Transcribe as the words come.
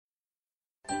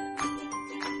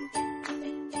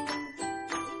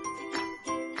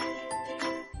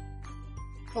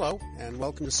Hello, and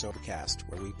welcome to Sobercast,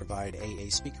 where we provide AA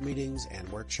speaker meetings and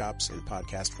workshops in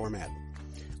podcast format.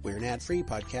 We're an ad-free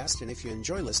podcast, and if you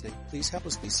enjoy listening, please help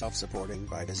us be self-supporting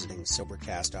by visiting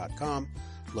Sobercast.com,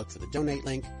 look for the donate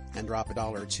link, and drop $1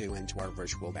 or $2 into our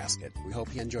virtual basket. We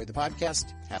hope you enjoy the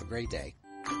podcast. Have a great day.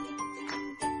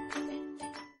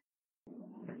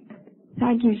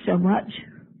 Thank you so much,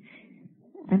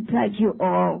 and thank you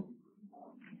all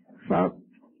for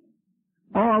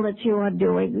all that you are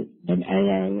doing in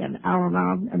AA and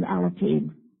al-anon and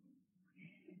al-anon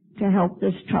to help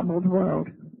this troubled world.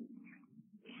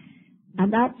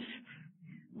 And that's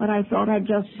what I thought I'd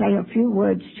just say a few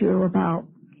words to you about.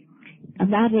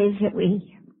 And that is that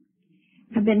we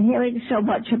have been hearing so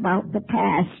much about the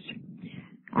past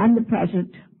and the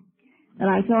present that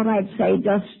I thought I'd say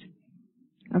just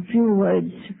a few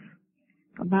words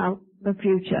about the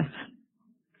future.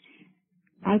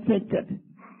 I think that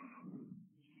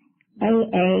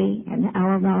AA and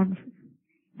al-anon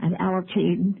and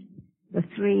al-anon, the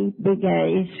three big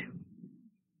A's,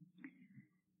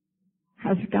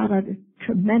 has got a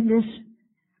tremendous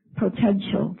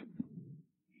potential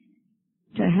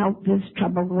to help this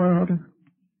troubled world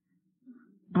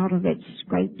out of its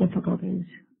great difficulties.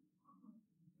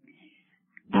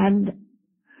 And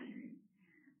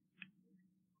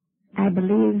I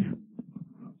believe,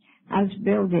 as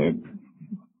Bill did,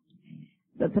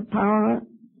 that the power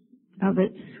of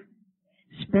its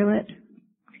spirit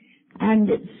and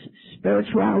its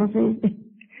spirituality,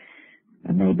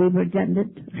 and maybe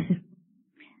redundant,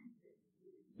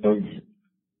 is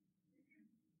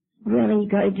really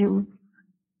going to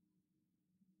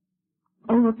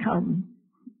overcome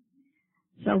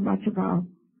so much of our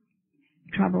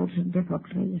troubles and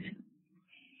difficulties.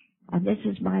 And this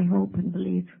is my hope and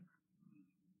belief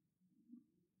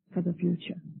for the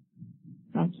future.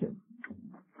 Thank you.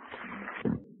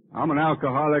 I'm an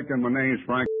alcoholic, and my name is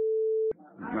Frank.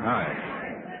 Hi.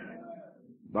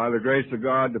 By the grace of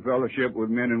God, to fellowship with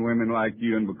men and women like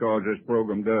you, and because this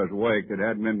program does wake, it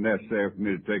hadn't been necessary for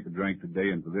me to take a drink today,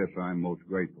 and for this I am most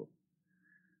grateful.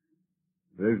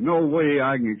 There's no way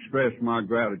I can express my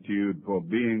gratitude for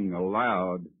being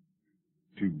allowed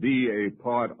to be a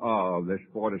part of this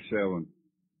 47th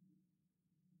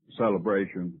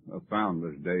celebration of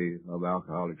Founders Day of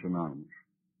Alcoholics Anonymous.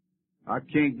 I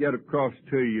can't get across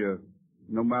to you,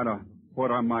 no matter what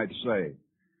I might say,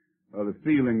 of the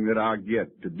feeling that I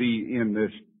get to be in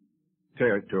this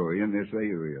territory, in this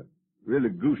area. Really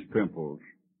goose pimples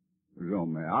is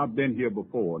on me. I've been here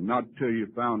before, not to your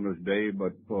Founders Day,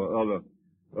 but for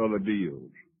other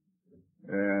deals.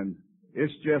 And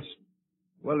it's just,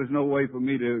 well, there's no way for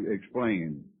me to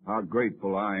explain how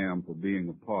grateful I am for being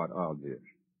a part of this.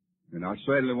 And I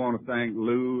certainly want to thank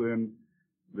Lou and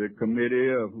the committee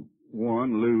of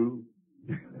Lou,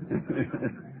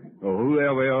 or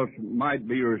whoever else might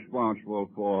be responsible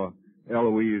for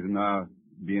Eloise and I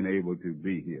being able to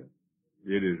be here.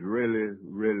 It is really,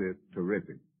 really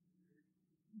terrific.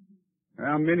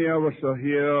 Now, many of us are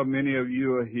here, many of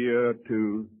you are here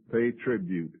to pay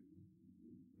tribute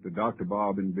to Dr.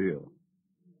 Bob and Bill.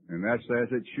 And that's as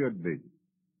it should be.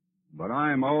 But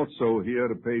I am also here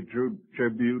to pay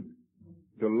tribute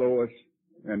to Lois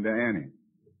and to Annie.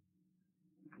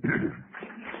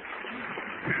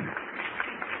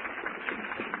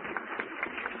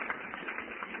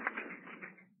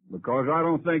 Because I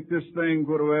don't think this thing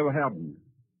would have ever happened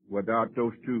without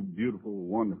those two beautiful,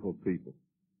 wonderful people.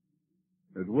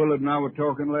 As Willard and I were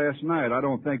talking last night, I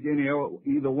don't think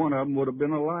either one of them would have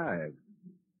been alive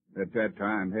at that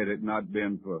time had it not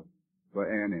been for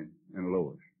Annie and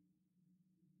Lois.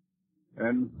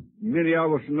 And many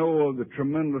of us know of the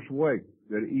tremendous work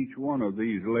that each one of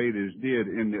these ladies did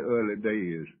in the early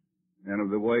days, and of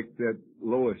the work that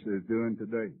Lois is doing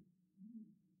today.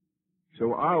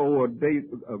 So I owe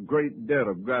a great debt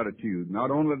of gratitude,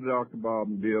 not only to Dr. Bob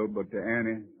and Bill, but to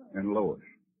Annie and Lois.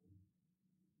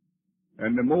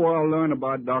 And the more I learn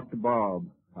about Dr. Bob,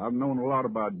 I've known a lot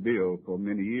about Bill for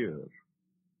many years,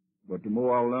 but the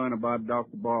more I learn about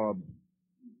Dr. Bob,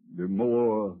 the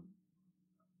more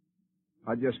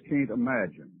I just can't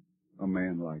imagine a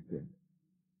man like that.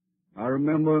 I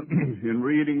remember in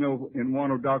reading in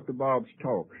one of Dr. Bob's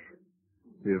talks,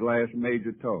 his last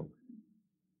major talk,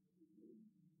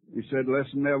 he said, let's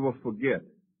never forget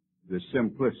the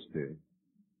simplicity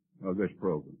of this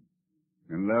program.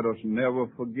 And let us never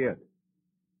forget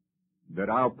that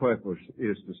our purpose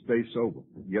is to stay sober,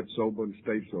 get sober and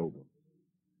stay sober.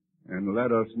 And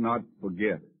let us not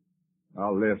forget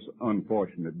our less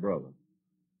unfortunate brother.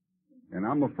 And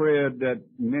I'm afraid that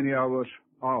many of us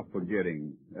are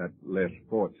forgetting that less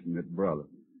fortunate brother.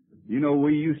 You know,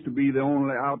 we used to be the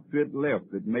only outfit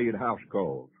left that made house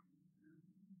calls.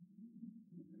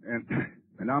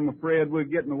 And I'm afraid we're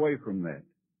getting away from that.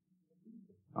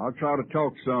 I'll try to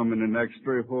talk some in the next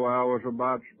 3 or 4 hours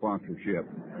about sponsorship.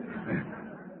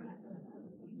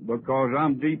 Because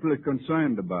I'm deeply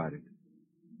concerned about it.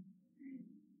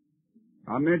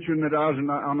 I mentioned that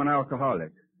I'm an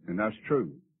alcoholic, and that's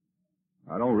true.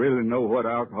 I don't really know what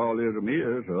alcoholism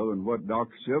is other than what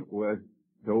Dr. Silkworth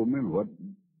told me and what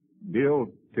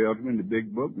Bill tells me in the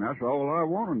big book, and that's all I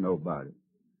want to know about it.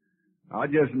 I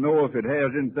just know if it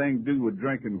has anything to do with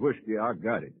drinking whiskey, I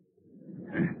got it.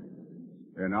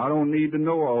 And I don't need to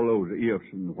know all those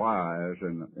ifs and whys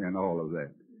and all of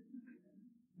that.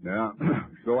 Now,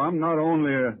 so I'm not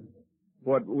only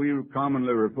what we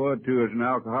commonly refer to as an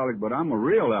alcoholic, but I'm a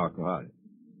real alcoholic.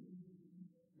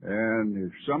 And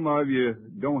if some of you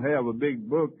don't have a big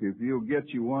book, if you'll get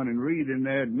you one and read in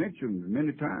there, it mentions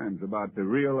many times about the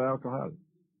real alcoholic.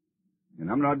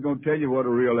 And I'm not going to tell you what a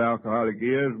real alcoholic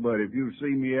is, but if you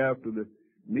see me after the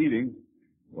meeting,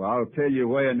 well, I'll tell you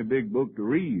where in the big book to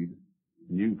read,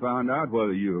 and you can find out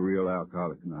whether you're a real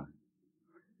alcoholic or not.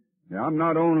 Now, I'm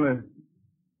not only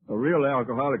a real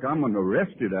alcoholic, I'm an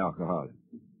arrested alcoholic.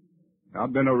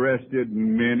 I've been arrested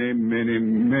many, many,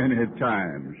 many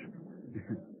times.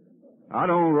 I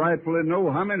don't rightfully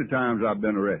know how many times I've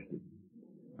been arrested.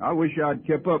 I wish I'd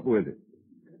kept up with it.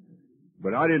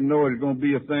 But I didn't know it was going to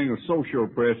be a thing of social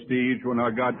prestige when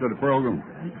I got to the program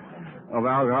of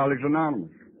Alcoholics Anonymous.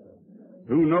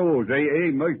 Who knows,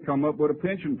 AA might come up with a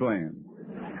pension plan.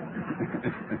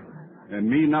 And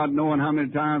me not knowing how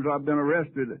many times I've been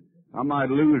arrested, I might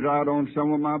lose out on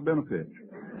some of my benefits.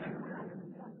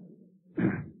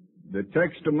 The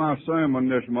text of my sermon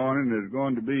this morning is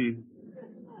going to be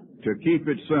to keep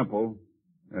it simple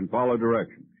and follow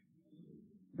directions.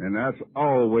 And that's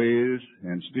always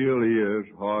and still is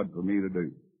hard for me to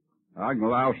do. I can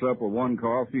louse up a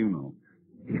one-car funeral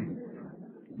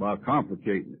by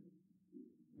complicating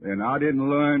it. And I didn't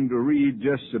learn to read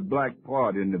just the black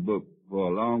part in the book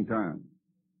for a long time.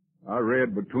 I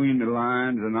read between the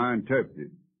lines and I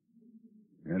interpreted.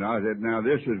 And I said, now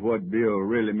this is what Bill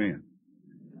really meant.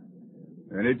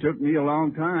 And it took me a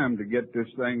long time to get this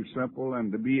thing simple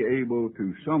and to be able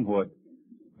to somewhat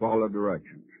follow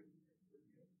directions.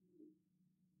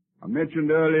 I mentioned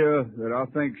earlier that I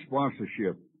think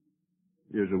sponsorship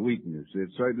is a weakness. It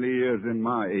certainly is in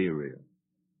my area.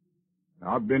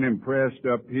 I've been impressed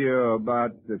up here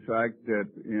about the fact that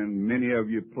in many of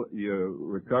your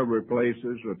recovery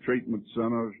places or treatment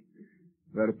centers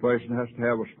that a person has to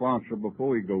have a sponsor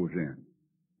before he goes in.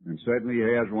 And certainly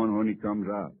he has one when he comes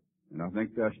out. And I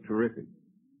think that's terrific.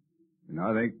 And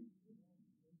I think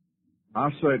I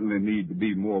certainly need to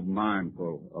be more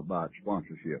mindful about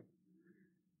sponsorship.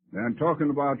 Now, in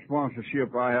talking about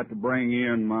sponsorship, I had to bring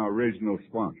in my original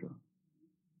sponsor.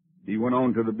 He went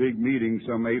on to the big meeting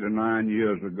some 8 or 9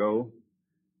 years ago,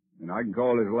 and I can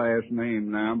call his last name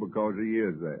now because he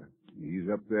is there. He's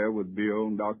up there with Bill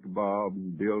and Dr. Bob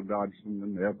and Bill Dodson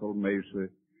and Ethel Macy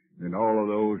and all of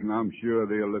those, and I'm sure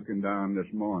they're looking down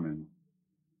this morning,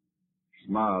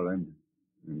 smiling,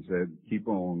 and said, keep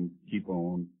on,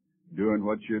 doing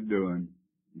what you're doing,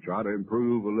 and try to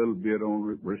improve a little bit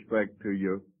on respect to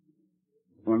your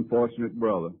unfortunate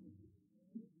brother.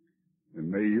 And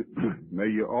may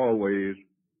you always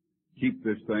keep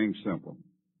this thing simple.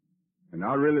 And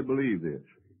I really believe this.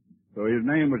 So his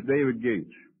name was David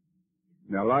Gates.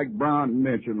 Now, like Brown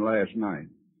mentioned last night,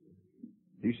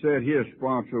 he said his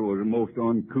sponsor was the most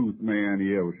uncouth man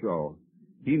he ever saw.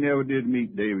 He never did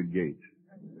meet David Gates.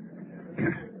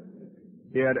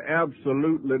 He had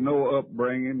absolutely no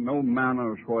upbringing, no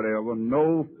manners whatever,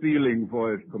 no feeling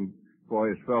for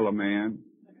his fellow man.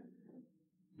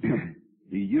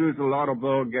 He used a lot of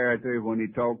vulgarity when he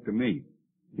talked to me.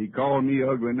 He called me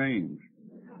ugly names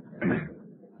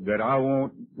that I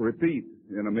won't repeat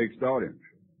in a mixed audience.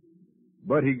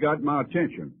 But he got my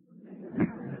attention.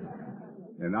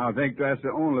 And I think that's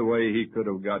the only way he could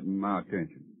have gotten my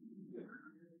attention.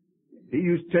 He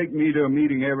used to take me to a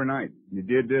meeting every night. He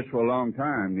did this for a long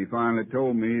time. He finally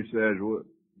told me, he says, well,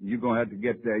 you're going to have to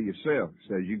get there yourself.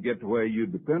 He says, you get to where you're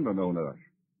dependent on us.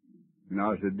 And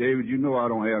I said, David, you know I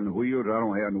don't have any wheels. I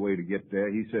don't have any way to get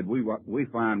there. He said, we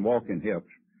find walking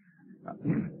helps.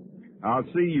 I'll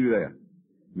see you there.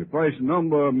 The first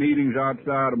number of meetings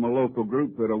outside of my local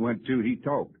group that I went to, he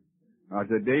talked. I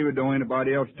said, David, don't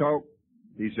anybody else talk?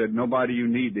 He said, nobody you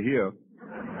need to hear.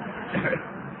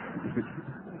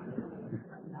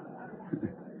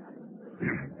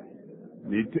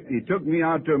 He took me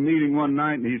out to a meeting one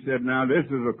night and he said, now this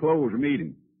is a closed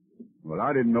meeting. Well,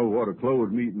 I didn't know what a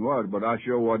closed meeting was, but I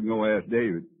sure wasn't going to ask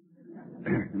David.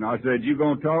 And I said, you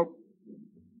gonna talk?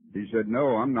 He said,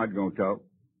 no, I'm not gonna talk.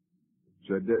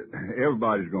 Said,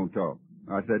 everybody's gonna talk.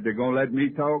 I said, they're gonna let me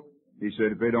talk? He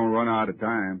said, if they don't run out of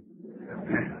time.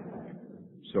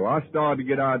 So I started to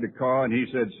get out of the car, and he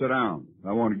said, sit down.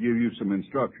 I want to give you some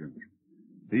instructions.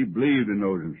 He believed in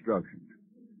those instructions.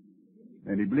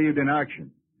 And he believed in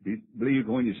action. He believed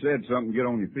when you said something, get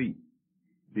on your feet.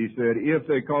 He said, if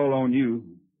they call on you,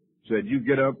 said you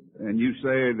get up and you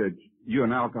say that you're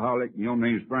an alcoholic, and your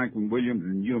name's Franklin Williams,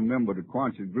 and you're a member of the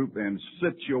Quonset group, and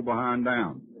sit your behind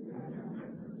down.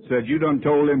 Said, you done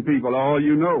told them people all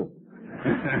you know.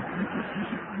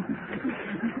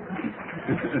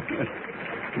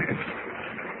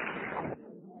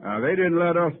 They didn't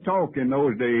let us talk in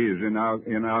those days in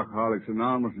Alcoholics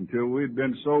Anonymous until we'd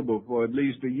been sober for at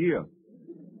least a year.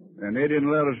 And they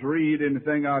didn't let us read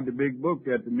anything out of the big book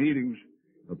at the meetings,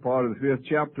 a part of the 5th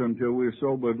chapter, until we were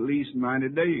sober at least 90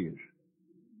 days.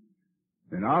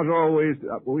 And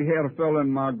we had a fellow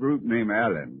in my group named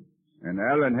Alan. And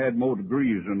Alan had more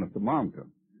degrees than a thermometer.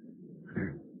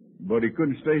 But he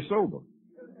couldn't stay sober.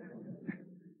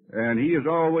 And he is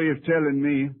always telling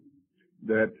me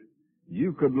that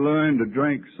you could learn to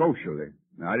drink socially.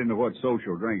 Now, I didn't know what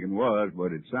social drinking was,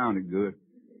 but it sounded good.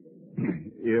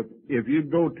 If you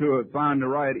go to find the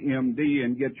right MD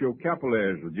and get your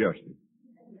capillaries adjusted.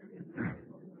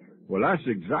 Well, that's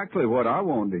exactly what I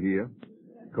wanted to hear,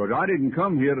 because I didn't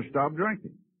come here to stop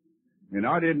drinking. And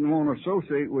I didn't want to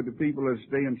associate with the people that are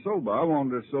staying sober. I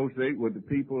wanted to associate with the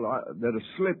people that are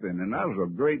slipping, and that was a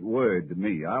great word to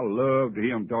me. I loved to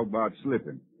hear them talk about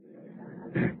slipping.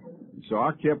 So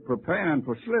I kept preparing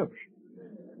for slips.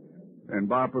 And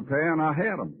by preparing, I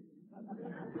had them.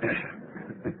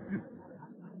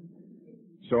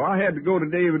 So I had to go to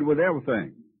David with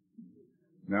everything.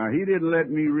 Now, he didn't let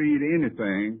me read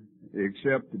anything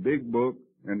except the big book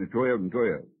and the 12 and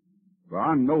 12. Well,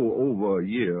 I know over a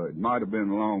year, it might have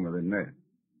been longer than that.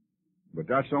 But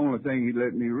that's the only thing he'd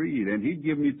let me read, and he'd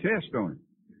give me tests on it.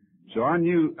 So I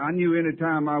knew any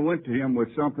time I went to him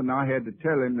with something, I had to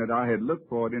tell him that I had looked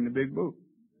for it in the big book.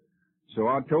 So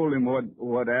I told him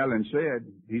what Alan said.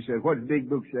 He said, what does the big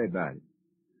book say about it?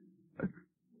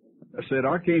 I said,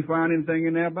 I can't find anything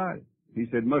in there about it. He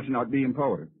said, must not be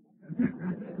important.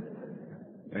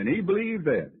 And he believed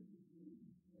that.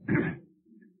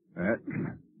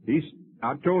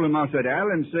 I told him, I said,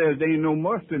 Alan says there ain't no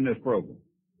must in this program.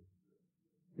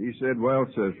 He said, well,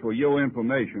 says, for your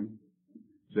information,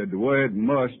 said the word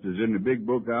must is in the big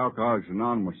book of Alcoholics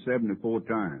Anonymous 74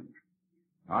 times.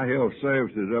 I held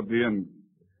services up here in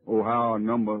Ohio a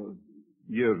number of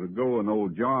years ago, and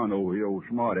old John over here, old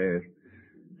smart ass,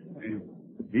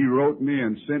 he wrote me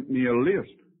and sent me a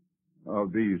list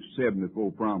of these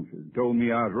 74 promises. Told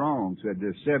me I was wrong, said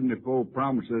there's 74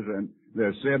 promises and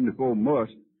there's 74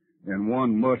 must and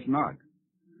one must not.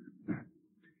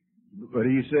 But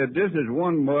he said this is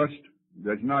one must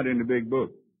that's not in the big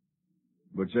book,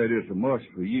 but said it's a must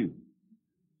for you.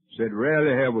 Said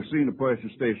rarely have we seen a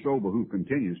person stay sober who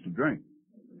continues to drink.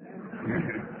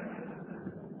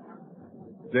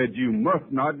 Said you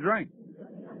must not drink.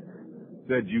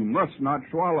 Said you must not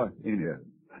swallow any of it.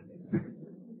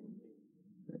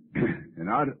 And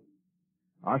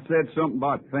I said something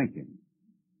about thinking.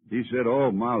 He said,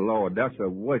 oh my Lord, that's the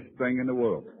worst thing in the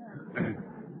world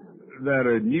that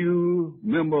a new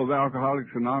member of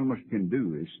Alcoholics Anonymous can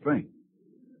do is think.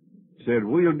 Said,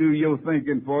 we'll do your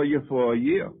thinking for you for a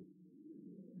year.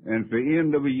 And for the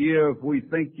end of a year, if we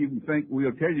think you can think,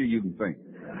 we'll tell you can think.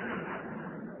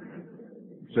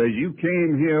 Says you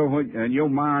came here and your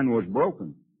mind was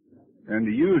broken. And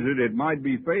to use it, it might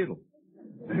be fatal.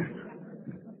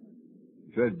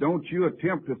 Says, don't you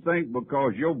attempt to think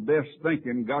because your best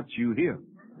thinking got you here.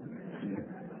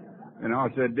 And I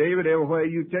said, David, everywhere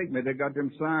you take me, they got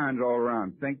them signs all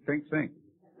around. Think, think, think.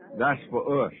 That's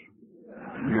for us.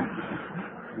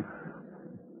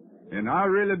 And I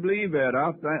really believe that.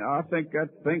 I think that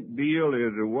think deal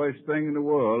is the worst thing in the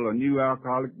world a new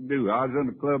alcoholic can do. I was in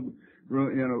a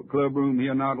club room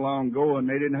here not long ago, and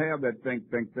they didn't have that think,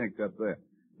 think, think up there.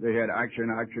 They had action,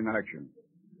 action, action.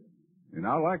 And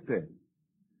I like that.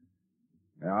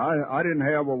 Now, I didn't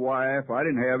have a wife. I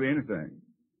didn't have anything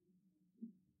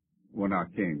when I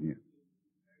came here.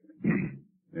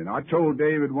 And I told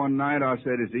David one night, I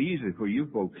said, it's easy for you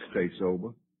folks to stay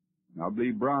sober. And I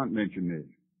believe Bryant mentioned this.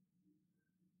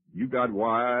 You got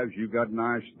wives, you got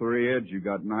nice threads, you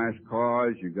got nice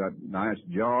cars, you got nice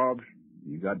jobs,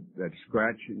 you got that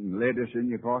scratch and lettuce in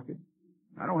your pocket.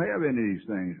 I don't have any of these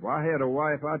things. If I had a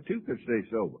wife, I too could stay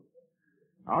sober.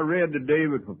 I read to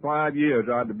David for 5 years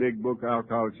out of the big book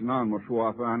Alcoholics Anonymous before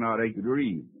I found out he could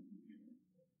read.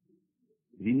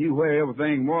 he knew where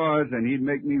everything was, and he'd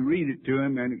make me read it to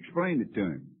him and explain it to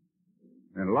him.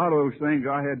 And a lot of those things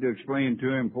I had to explain to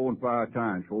him 4 and 5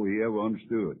 times before he ever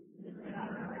understood.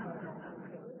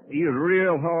 He was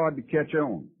real hard to catch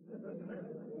on.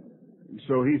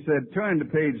 So he said, turn to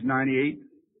page 98.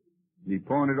 He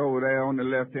pointed over there on the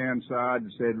left-hand side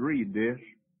and said, read this.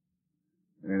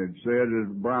 And it said,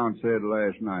 as Brown said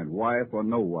last night, wife or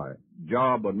no wife,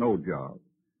 job or no job.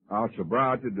 Our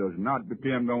sobriety does not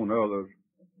depend on others,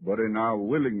 but in our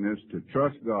willingness to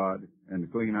trust God and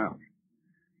to clean house.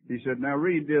 He said, now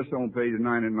read this on page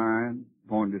 99,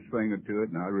 pointed his finger to it,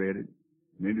 and I read it.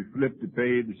 And then he flipped the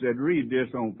page and said, read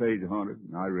this on page 100,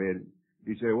 and I read it.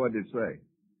 He said, what did it say?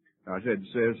 I said, it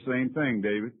says the same thing,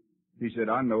 David. He said,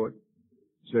 I know it.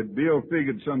 He said, Bill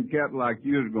figured some cat like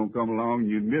you was going to come along and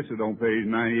you'd miss it on page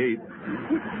 98.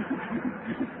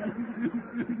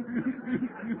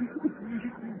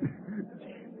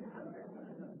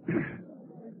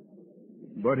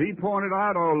 But he pointed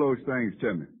out all those things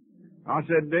to me. I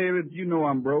said, David, you know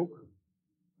I'm broke.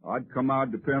 I'd come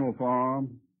out to Pennell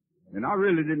Farm, and I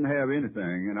really didn't have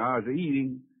anything, and I was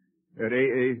eating at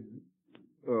AA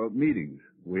meetings.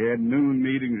 We had noon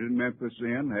meetings in Memphis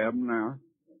then, have them now.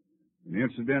 And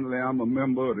incidentally, I'm a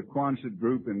member of the Quonset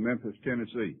group in Memphis,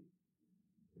 Tennessee.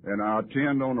 And I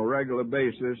attend on a regular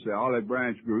basis the Olive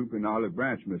Branch group in Olive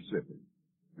Branch, Mississippi.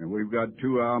 And we've got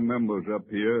 2 of our members up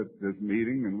here at this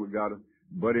meeting, and we've got a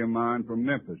buddy of mine from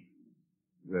Memphis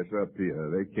that's up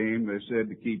here. They came, they said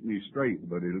to keep me straight,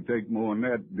 but it'll take more than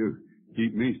that to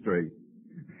keep me straight.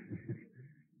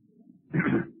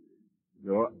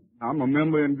 So I'm a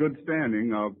member in good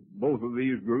standing of both of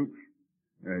these groups,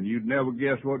 and you'd never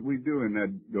guess what we do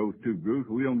in those 2 groups.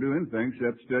 We don't do anything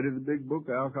except study the big book,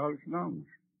 Alcoholics Anonymous.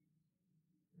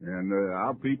 And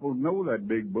our people know that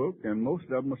big book, and most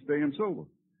of them are staying sober.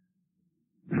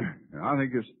 And I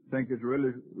think it's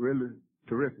really, really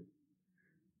terrific.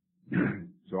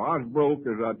 So I was broke,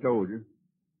 as I told you,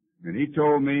 and he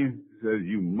told me, says,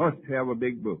 you must have a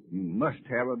big book. You must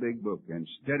have a big book and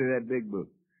study that big book.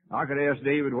 I could ask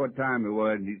David what time it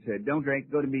was, and he said, don't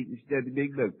drink, go to meeting, study the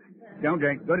big book. Don't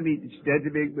drink, go to meeting, study the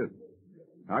big book.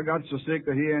 I got so sick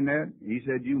of hearing that, he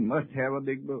said, you must have a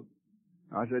big book.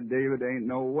 I said, David, ain't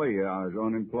no way. I was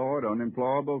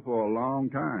unemployable for a long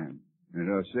time. And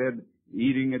I said,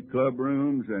 eating at club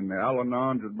rooms, and the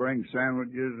al-anons would bring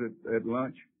sandwiches at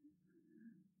lunch.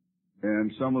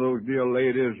 And some of those dear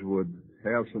ladies would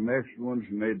have some extra ones,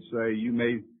 and they'd say, you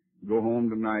may go home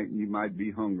tonight and you might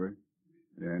be hungry,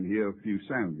 and here are a few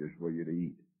sandwiches for you to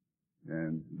eat.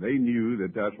 And they knew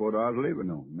that that's what I was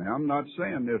living on. Now, I'm not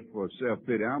saying this for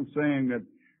self-pity. I'm saying that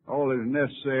all that's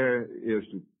necessary is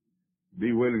to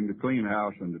be willing to clean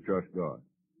house and to trust God.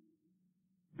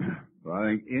 I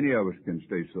think any of us can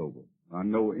stay sober. I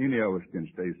know any of us can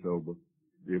stay sober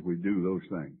if we do those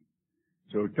things.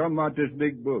 So talking about this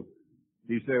big book,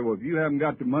 he said, well, if you haven't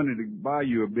got the money to buy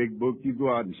you a big book, you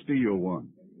go out and steal one.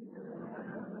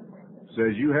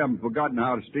 Says, you haven't forgotten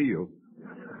how to steal.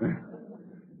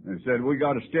 And said, we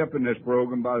got a step in this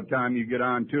program. By the time you get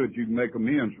on to it, you can make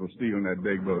amends for stealing that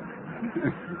big book.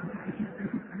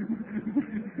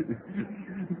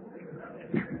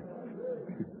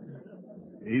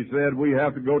 He said, we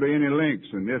have to go to any lengths,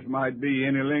 and this might be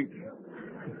any lengths.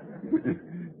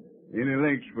 Any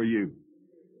lengths for you.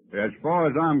 As far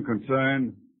as I'm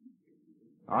concerned,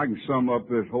 I can sum up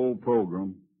this whole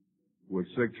program with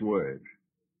 6 words.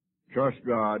 Trust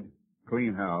God,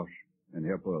 clean house, and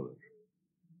help others.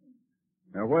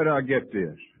 Now, where do I get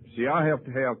this? See, I have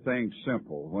to have things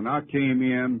simple. When I came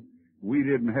in, we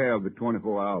didn't have the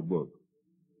 24-hour book.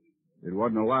 It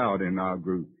wasn't allowed in our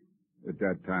group at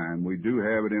that time. We do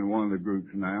have it in one of the groups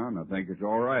now, and I think it's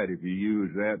all right if you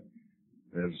use that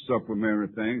as a supplementary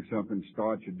thing, something to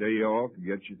start your day off to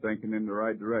get you thinking in the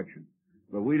right direction.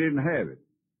 But we didn't have it.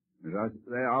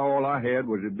 All I had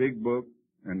was a big book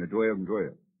and the 12 and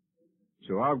 12.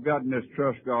 So I've gotten this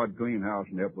Trust God, Clean House,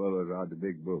 and Help Others out of the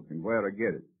big book. And where'd I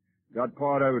get it? Got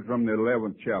part of it from the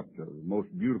 11th chapter, the most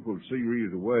beautiful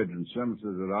series of words and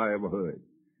sentences that I ever heard.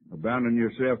 Abandon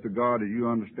yourself to God as you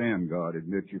understand God.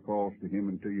 Admit your faults to Him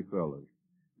and to your fellows.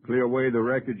 Clear away the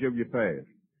wreckage of your past.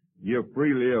 Give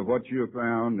freely of what you have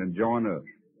found and join us.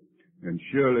 And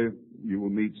surely you will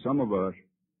meet some of us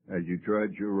as you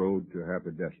trudge your road to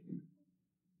happy destiny.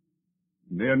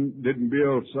 And then didn't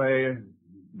Bill say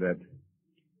that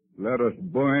let us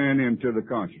burn into the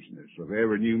consciousness of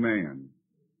every new man?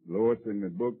 Lois, in the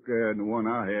book, the one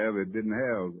I have, it didn't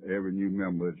have every new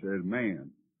member. It says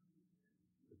man.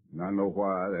 And I know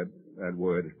why that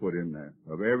word is put in there.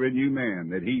 Of every new man,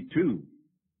 that he too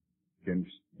can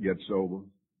get sober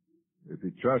if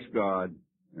he trusts God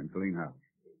and clean house.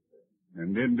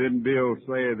 And then didn't Bill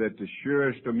say that the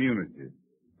surest immunity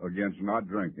against not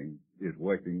drinking is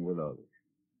working with others?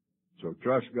 So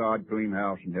trust God, clean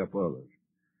house, and help others.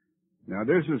 Now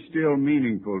this is still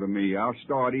meaningful to me. I'll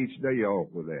start each day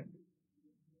off with that.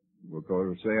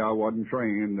 Because say I wasn't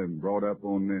trained and brought up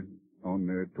on the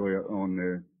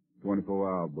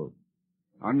 24-hour book.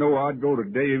 I know I'd go to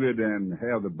David and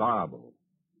have the Bible.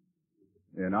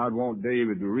 And I'd want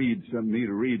David to read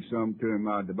something to him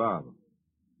out of the Bible.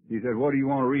 He said, what do you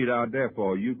want to read out there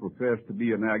for? You profess to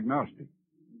be an agnostic.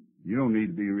 You don't need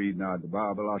to be reading out the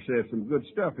Bible. I said some good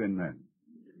stuff in there.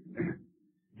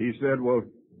 He said, well,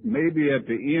 maybe at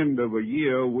the end of a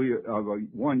year,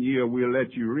 1 year, we'll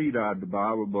let you read out the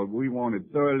Bible, but we want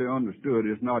it thoroughly understood.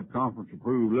 It's not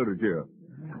conference-approved literature.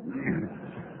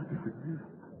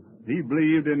 He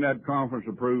believed in that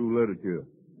conference-approved literature.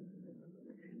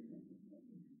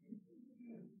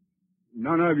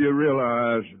 None of you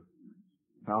realize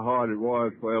how hard it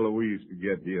was for Eloise to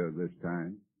get here this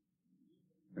time.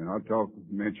 And I'll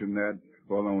mention that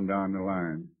further on down the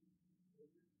line.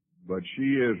 But she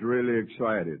is really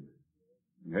excited,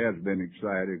 has been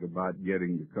excited about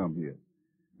getting to come here.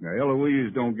 Now,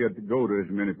 Eloise don't get to go to as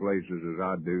many places as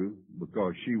I do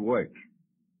because she works.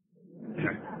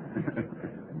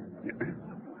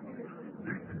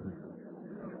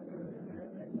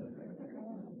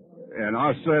 And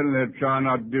I certainly try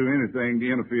not to do anything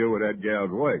to interfere with that gal's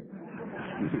work.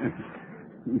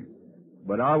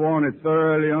 But I want it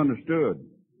thoroughly understood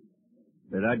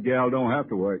that that gal don't have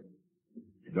to work.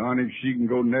 Darn it, she can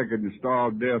go naked and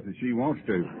starve to death if she wants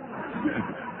to.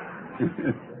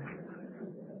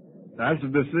 That's a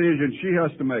decision she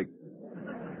has to make.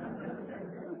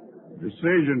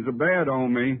 Decisions are bad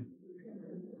on me.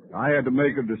 I had to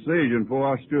make a decision before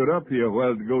I stood up here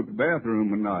whether to go to the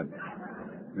bathroom or not.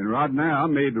 And right now I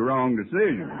made the wrong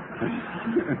decision.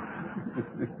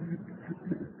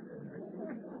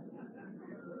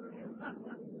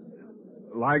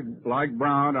 Like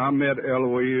Brown, I met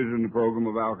Eloise in the program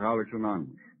of Alcoholics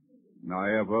Anonymous. Now I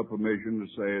have her permission to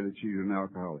say that she's an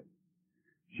alcoholic.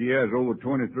 She has over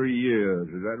 23 years,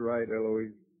 is that right,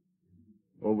 Eloise?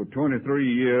 Over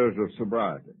 23 years of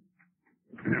sobriety.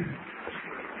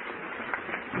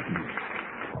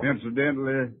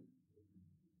 Incidentally,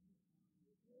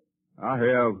 I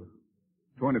have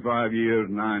 25 years,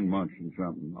 9 months and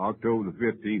something. October the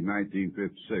 15th,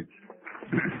 1956.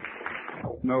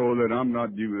 Know that I'm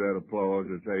not due that applause.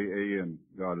 It's AA and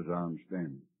God as I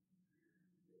understand it.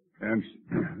 And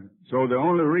so the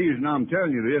only reason I'm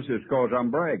telling you this is because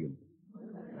I'm bragging.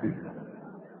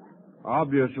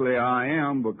 Obviously I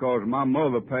am, because my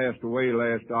mother passed away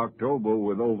last October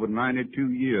with over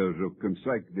 92 years of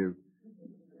consecutive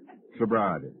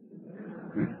sobriety.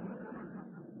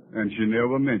 And she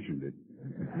never mentioned it.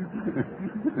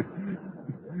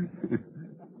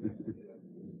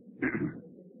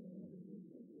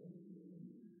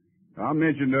 I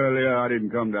mentioned earlier I didn't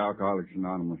come to Alcoholics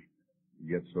Anonymous to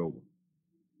get sober.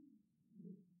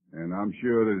 And I'm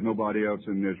sure there's nobody else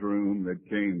in this room that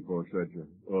came for such an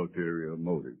ulterior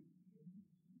motive.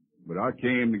 But I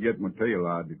came to get my tail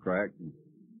out of the crack and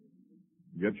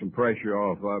get some pressure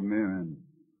off of me, and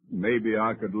maybe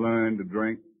I could learn to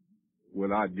drink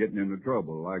without getting into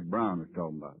trouble, like Brown was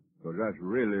talking about. Because that's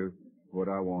really what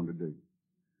I want to do.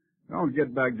 I want to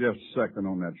get back just a second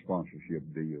on that sponsorship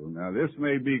deal. Now, this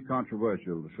may be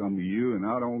controversial to some of you, and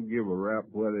I don't give a rap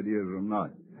whether it is or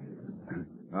not.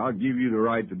 I'll give you the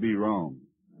right to be wrong.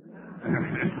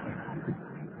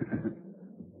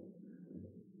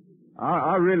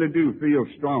 I really do feel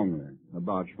strongly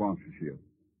about sponsorship.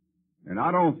 And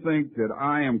I don't think that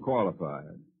I am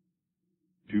qualified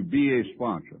to be a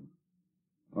sponsor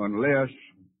unless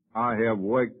I have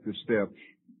worked the steps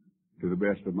to the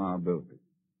best of my ability.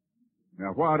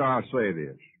 Now, why do I say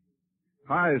this?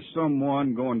 How is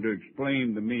someone going to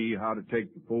explain to me how to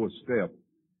take the fourth step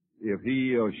if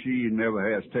he or she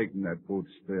never has taken that fourth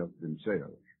step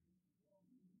themselves?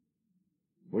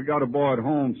 We got a boy at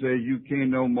home says you can't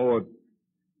no more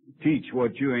teach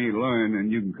what you ain't learned,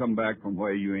 and you can come back from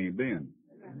where you ain't been.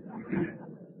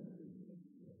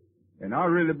 And I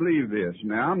really believe this.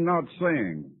 Now, I'm not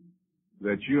saying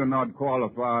that you're not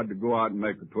qualified to go out and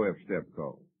make a 12-step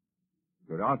call.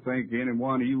 But I think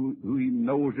anyone of you who even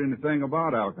knows anything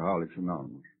about Alcoholics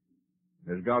Anonymous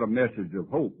has got a message of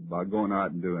hope by going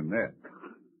out and doing that.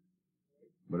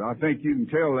 But I think you can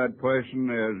tell that person,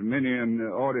 as many in the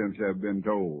audience have been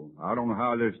told. I don't know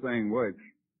how this thing works,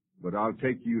 but I'll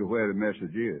take you to where the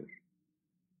message is.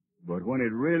 But when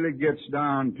it really gets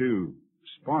down to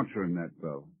sponsoring that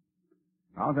fellow,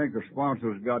 I think a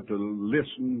sponsor's got to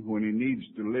listen when he needs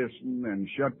to listen and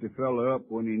shut the fellow up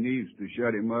when he needs to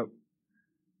shut him up,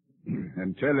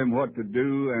 and tell him what to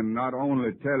do, and not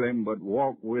only tell him, but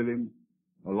walk with him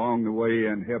along the way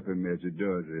and help him as he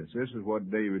does this. This is what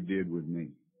David did with me.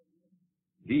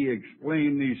 He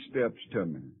explained these steps to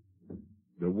me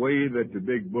the way that the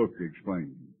big book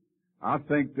explained them. I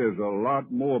think there's a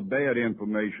lot more bad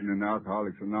information in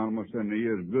Alcoholics Anonymous than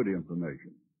there is good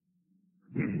information.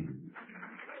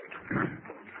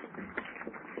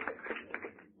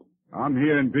 I'm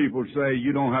hearing people say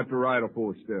you don't have to write a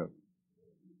 4-step.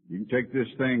 You can take this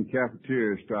thing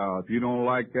cafeteria style. If you don't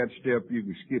like that step, you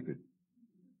can skip it.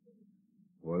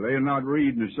 Well, they're not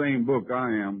reading the same book I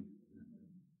am,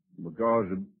 because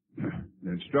the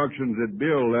instructions that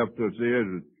Bill left us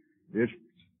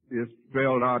it's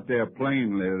spelled out there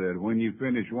plainly that when you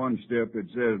finish one step, it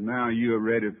says now you are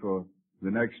ready for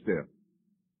the next step.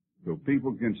 So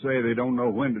people can say they don't know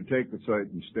when to take a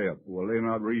certain step. Well, they're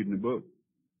not reading the book.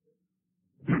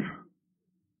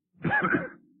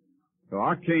 So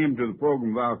I came to the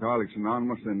program of Alcoholics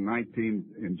Anonymous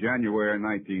in January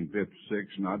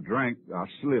 1956, and I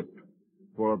slipped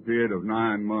for a period of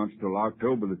 9 months till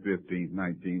October the 15th,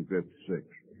 1956.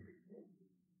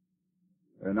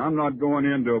 And I'm not going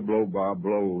into a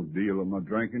blow-by-blow deal of my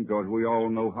drinking, because we all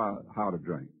know how to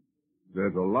drink.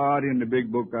 There's a lot in the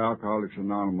big book Alcoholics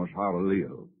Anonymous how to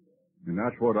live, and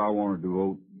that's what I want to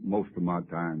devote most of my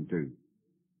time to.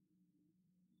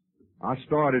 I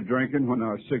started drinking when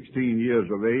I was 16 years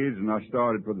of age, and I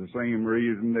started for the same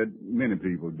reason that many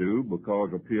people do,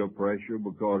 because of peer pressure,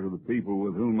 because of the people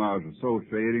with whom I was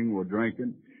associating were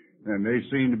drinking, and they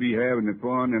seemed to be having the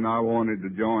fun, and I wanted to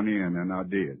join in, and I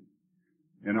did.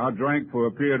 And I drank for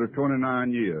a period of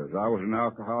 29 years. I was an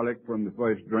alcoholic from the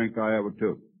first drink I ever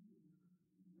took.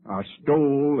 I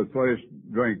stole the first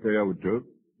drink I ever took.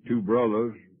 Two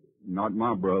brothers, not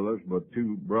my brothers, but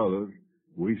two brothers,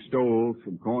 we stole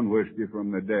some corn whiskey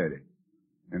from their daddy,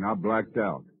 and I blacked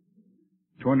out.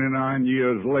 29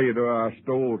 years later, I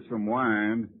stole some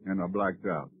wine, and I blacked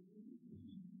out.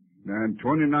 And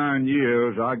 29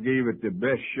 years, I gave it the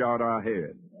best shot I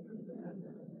had.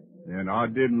 And I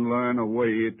didn't learn a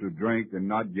way to drink and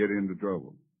not get into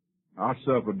trouble. I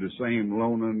suffered the same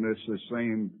loneliness, the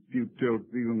same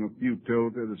feeling of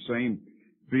futility, the same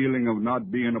feeling of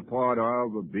not being a part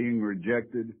of being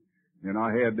rejected. And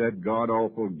I had that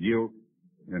god-awful guilt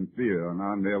and fear, and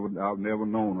I've never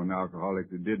known an alcoholic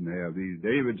that didn't have these.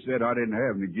 David said I didn't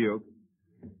have any guilt.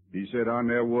 He said I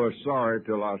never was sorry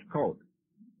till I was caught.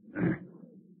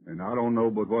 And I don't know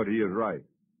but what he is right.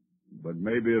 But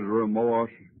maybe it's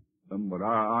remorse, but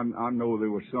I know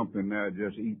there was something there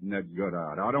just eating that gut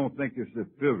out. I don't think it's the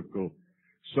physical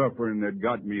suffering that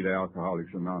got me to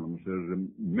Alcoholics Anonymous. It's the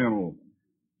mental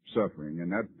suffering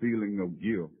and that feeling of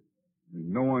guilt.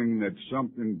 Knowing that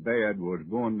something bad was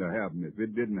going to happen. If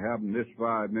it didn't happen this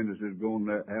 5 minutes, it's going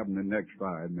to happen the next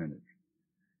 5 minutes.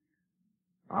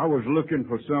 I was looking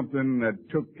for something that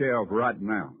took care of right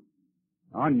now.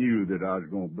 I knew that I was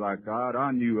going to black out.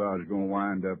 I knew I was going to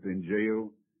wind up in jail.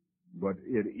 But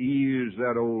it eased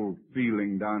that old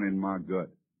feeling down in my gut.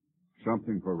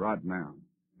 Something for right now.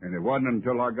 And it wasn't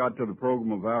until I got to the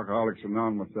program of Alcoholics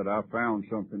Anonymous that I found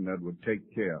something that would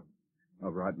take care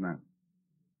of right now.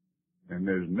 And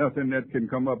there's nothing that can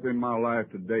come up in my life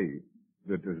today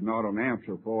that there's not an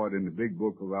answer for it in the big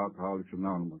book of Alcoholics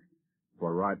Anonymous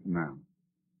for right now.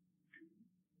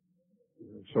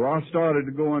 So I started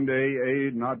to go into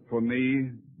AA, not for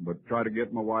me, but try to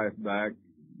get my wife back,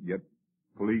 get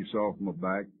police off my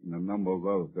back, and a number of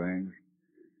other things.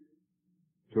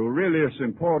 So really it's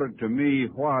important to me,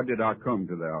 why did I come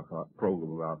to the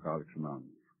program of Alcoholics Anonymous?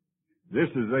 This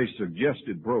is a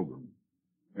suggested program.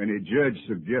 And a judge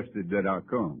suggested that I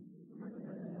come.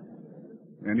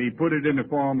 And he put it in the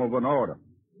form of an order.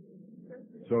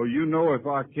 So you know if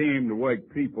I came to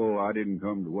wake people, I didn't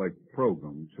come to wake the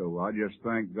program. So I just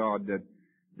thank God that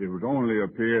it was only a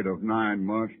period of 9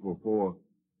 months before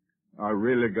I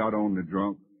really got on the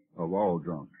drunk of all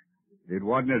drunks. It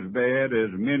wasn't as bad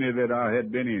as many that I had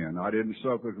been in. I didn't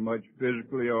suffer as much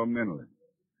physically or mentally.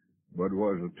 But it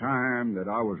was a time that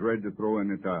I was ready to throw in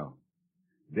the towel.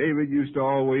 David used to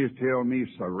always tell me,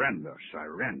 surrender,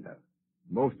 surrender.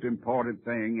 Most important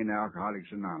thing in Alcoholics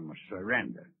Anonymous,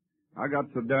 surrender. I got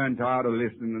so darn tired of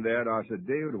listening to that, I said,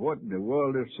 David, what in the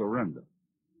world is surrender?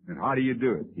 And how do you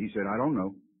do it? He said, I don't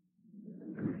know.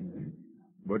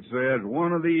 But says,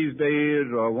 one of these days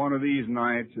or one of these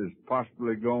nights is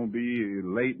possibly going to be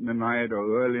late in the night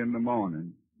or early in the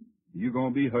morning. You're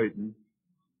going to be hurting.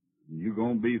 You're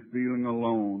going to be feeling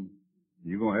alone.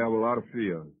 You're going to have a lot of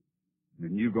fear.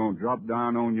 And you're going to drop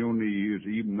down on your knees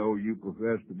even though you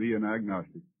profess to be an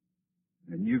agnostic.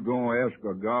 And you're going to ask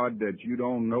a God that you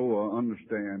don't know or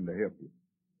understand to help you.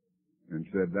 and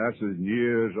said, that's as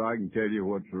near as I can tell you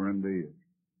what surrender is.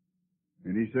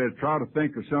 And he said, try to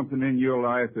think of something in your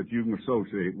life that you can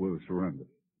associate with surrender.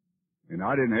 And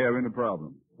I didn't have any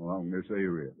problem along this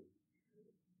area.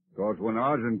 Because when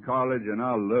I was in college, and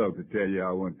I love to tell you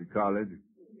I went to college,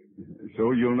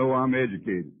 so you'll know I'm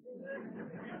educated.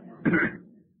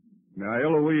 Now,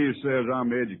 Eloise says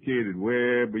I'm educated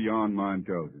way beyond my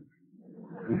intelligence.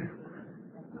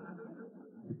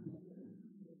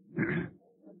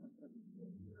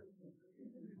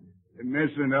 And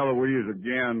mentioning Eloise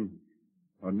again,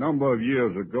 a number of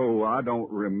years ago, I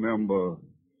don't remember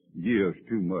years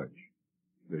too much.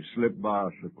 They slip by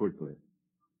so quickly.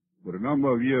 But a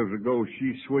number of years ago,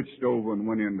 she switched over and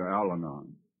went into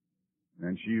al-anon.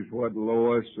 And she's what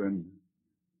Lois and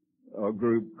a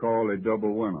group call a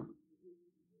double winner.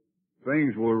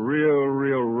 Things were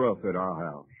real rough at our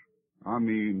house. I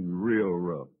mean real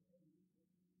rough.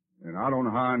 And I don't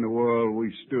know how in the world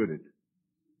we stood it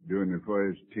during the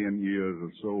first 10 years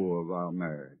or so of our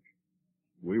marriage.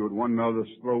 We would one another's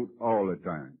throat all the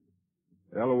time.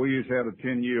 Eloise had a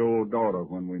 10-year-old daughter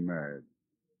when we married.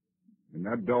 And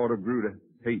that daughter grew to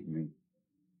hate me.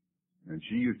 And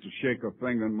she used to shake her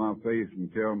finger in my face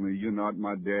and tell me, you're not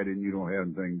my daddy and you don't have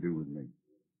anything to do with me.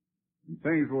 And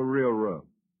things were real rough.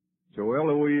 So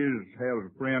Eloise has a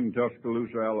friend in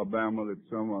Tuscaloosa, Alabama, that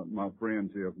some of my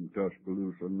friends here from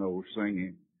Tuscaloosa know,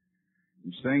 singing.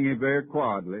 And singing very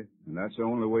quietly, and that's the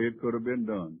only way it could have been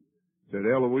done. Said,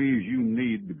 Eloise, you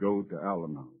need to go to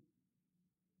al-anon.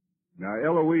 Now,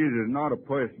 Eloise is not a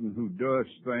person who does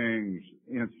things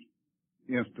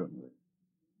instantly.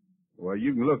 Well,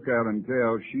 you can look at her and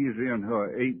tell she's in her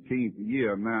 18th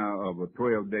year now of a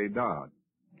 12-day diet.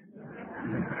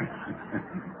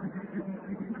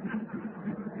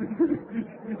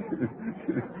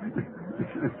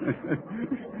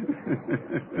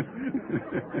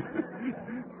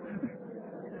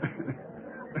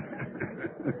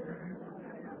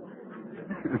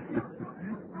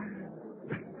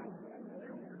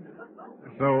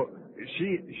 So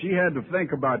she had to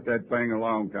think about that thing a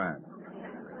long time.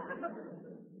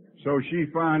 So she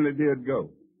finally did go.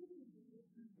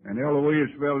 And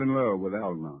Eloise fell in love with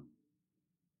al-anon.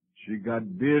 She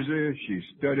got busy. She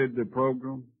studied the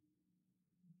program.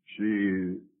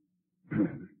 She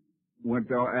went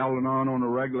to al-anon on a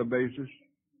regular basis.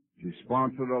 She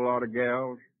sponsored a lot of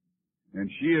gals. And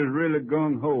she is really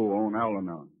gung-ho on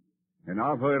al-anon. And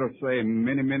I've heard her say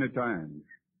many times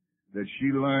that she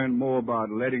learned more about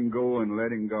letting go and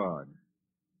letting God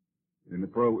in the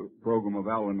program of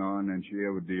al-anon than she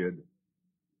ever did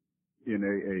in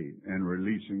AA and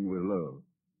releasing with love.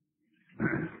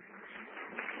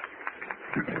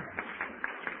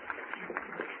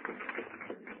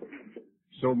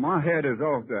 So my hat is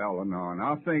off to al-anon.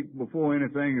 I think before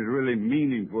anything is really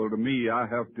meaningful to me, I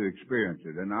have to experience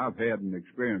it, and I've had an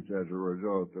experience as a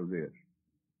result of this.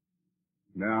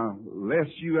 Now,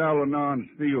 lest you al-anons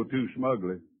feel too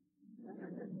smugly,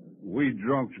 we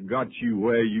drunks got you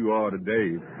where you are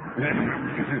today.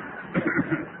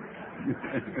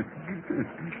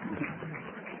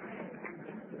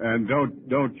 And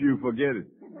don't you forget it.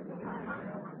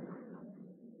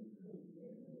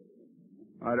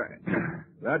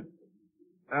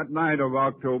 That night of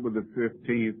October the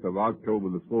 15th, of October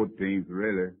the 14th,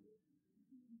 really,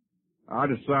 I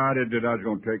decided that I was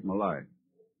going to take my life.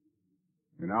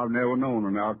 And I've never known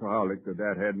an alcoholic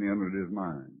that hadn't entered his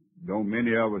mind. Don't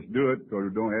many of us do it because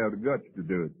we don't have the guts to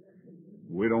do it.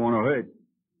 We don't want to hurt.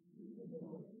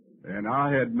 And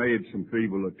I had made some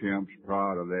feeble attempts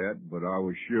prior to that, but I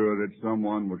was sure that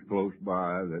someone was close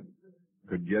by that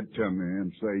could get to me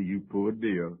and say, you poor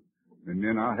dear. And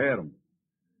then I had them.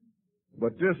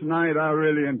 But this night I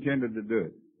really intended to do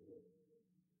it.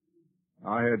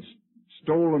 I had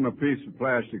stolen a piece of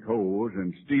plastic hose,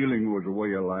 and stealing was a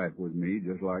way of life with me,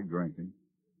 just like drinking.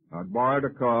 I'd borrowed a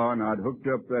car, and I'd hooked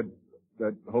up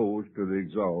that hose to the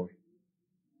exhaust.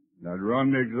 And I'd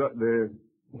run the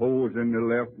hose in the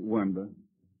left window,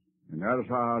 and that was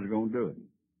how I was going to do it.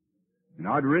 And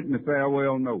I'd written a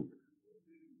farewell note.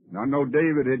 And I know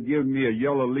David had given me a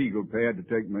yellow legal pad to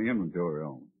take my inventory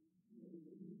on.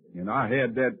 And I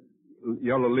had that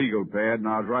yellow legal pad, and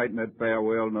I was writing that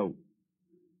farewell note.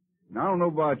 And I don't know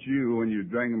about you when you're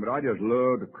drinking, but I just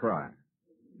love to cry.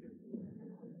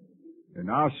 And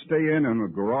I was staying in a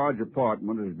garage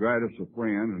apartment as Gladys of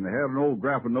friends, and they had an old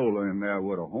grapanola in there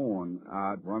with a horn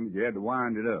out from it. You had to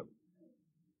wind it up.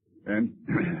 And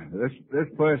this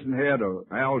person had a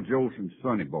Al Jolson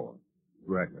Sonny Boy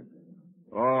record.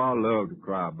 Oh, I love to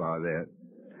cry by that.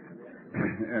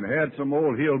 And had some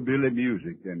old hillbilly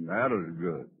music, and that was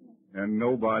good. And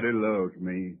nobody loves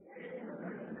me.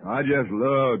 I just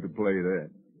love to play that.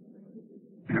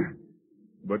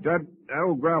 But that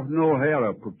old Grafno had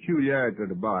a peculiarity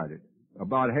about it.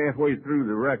 About halfway through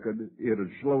the record, it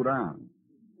would slow down.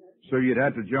 So you'd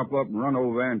have to jump up and run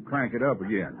over there and crank it up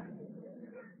again.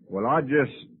 Well, I'd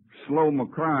just slow my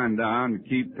crying down to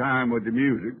keep time with the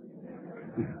music.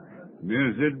 And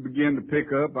then as it began to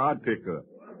pick up, I'd pick up.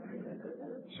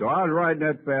 So I'd write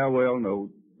that farewell note.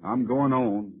 I'm going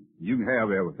on. You can have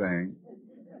everything.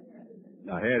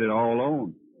 I had it all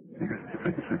on.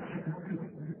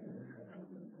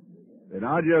 And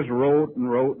I just wrote and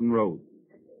wrote and wrote.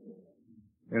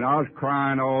 And I was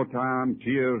crying all the time,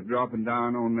 tears dropping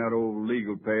down on that old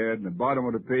legal pad, and the bottom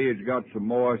of the page got so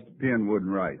moist the pen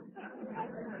wouldn't write.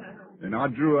 And I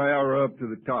drew an arrow up to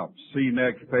the top, see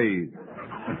next page.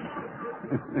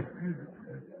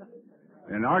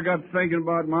 And I got thinking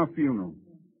about my funeral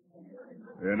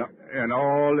and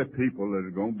all the people that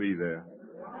are going to be there.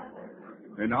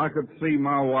 And I could see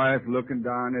my wife looking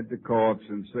down at the corpse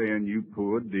and saying, "You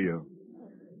poor dear,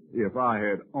 if I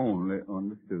had only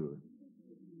understood."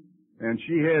 And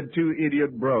she had two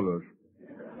idiot brothers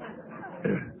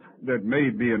that may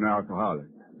be an alcoholic.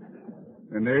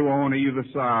 And they were on either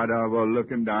side of her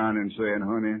looking down and saying,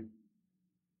 "Honey,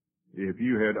 if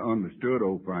you had understood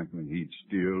old Franklin, he'd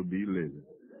still be living."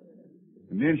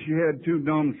 And then she had two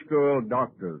numbskull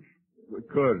doctors,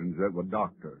 cousins that were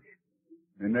doctors.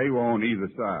 And they were on either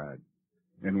side.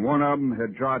 And one of them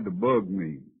had tried to bug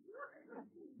me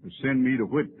to send me to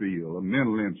Whitfield, a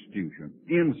mental institution,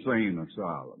 insane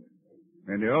asylum.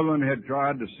 And the other one had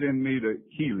tried to send me to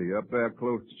Keeley, up there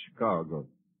close to Chicago.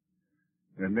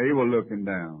 And they were looking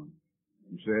down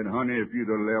and said, "Honey, if you'd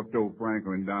have left old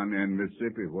Franklin down there in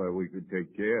Mississippi where we could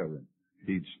take care of him,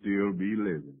 he'd still be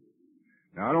living."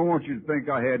 Now, I don't want you to think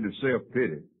I had the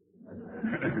self-pity.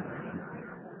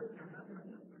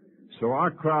 So I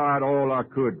cried all I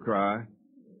could cry,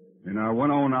 and I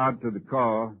went on out to the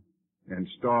car and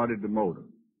started the motor.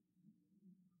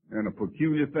 And a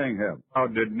peculiar thing happened. I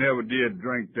that never did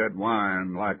drink that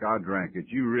wine like I drank it.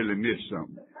 You really missed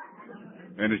something.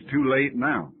 And it's too late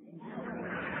now.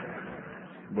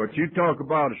 But you talk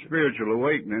about a spiritual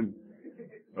awakening,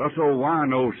 us old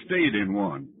winos stayed in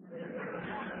one.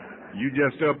 You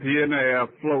just up here in the air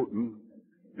floating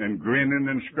and grinning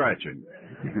and scratching.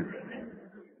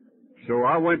 So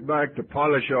I went back to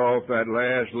polish off that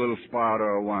last little spot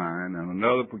of wine, and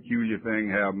another peculiar thing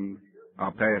happened.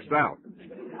 I passed out.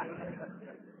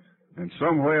 And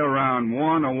somewhere around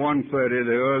 1 or 1:30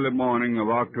 the early morning of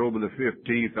October the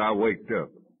 15th, I waked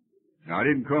up. Now, I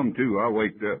didn't come to, I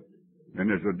waked up. And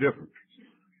there's a difference.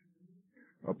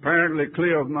 Apparently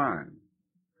clear of mind.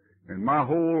 And my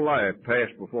whole life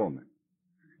passed before me.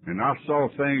 And I saw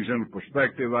things in a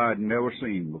perspective I'd never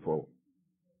seen before.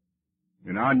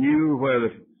 And I knew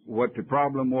what the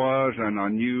problem was, and I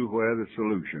knew where the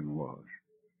solution was.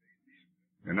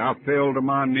 And I fell to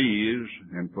my knees,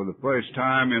 and for the first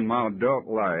time in my adult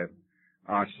life,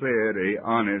 I said a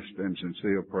honest and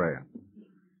sincere prayer.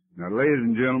 Now, ladies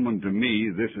and gentlemen, to me,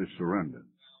 this is surrender.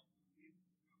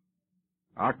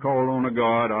 I called on a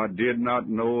God I did not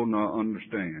know nor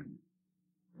understand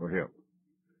for help.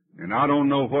 And I don't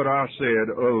know what I said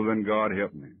other than God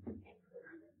help me.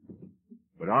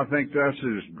 But I think that's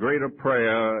as great a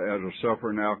prayer as a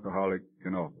suffering alcoholic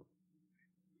can offer.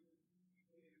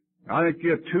 I think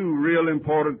there are two real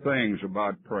important things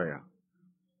about prayer.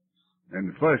 And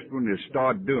the first one is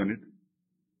start doing it.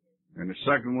 And the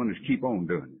second one is keep on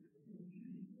doing it.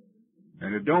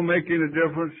 And it don't make any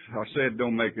difference. I said it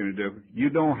don't make any difference.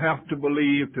 You don't have to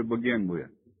believe to begin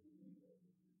with.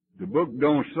 The book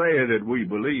don't say that we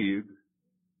believe.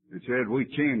 It says we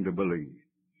came to believe.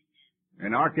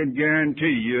 And I can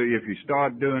guarantee you, if you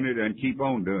start doing it and keep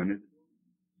on doing it,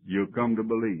 you'll come to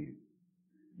believe.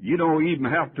 You don't even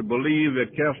have to believe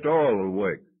that castor oil will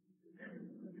work.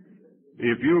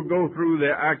 If you go through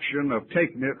the action of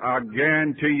taking it, I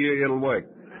guarantee you it'll work.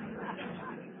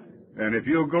 And if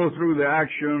you'll go through the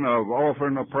action of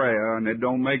offering a prayer, and it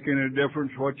don't make any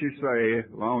difference what you say,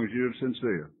 as long as you're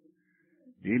sincere.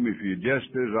 Even if you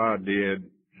just as I did,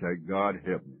 say, "God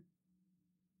help me."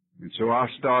 And so I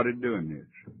started doing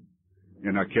this.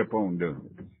 And I kept on doing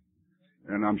it.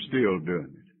 And I'm still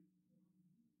doing it.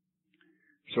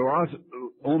 So I was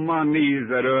on my knees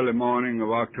that early morning of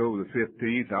October the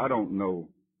 15th. I don't know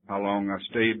how long I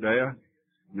stayed there.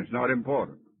 And it's not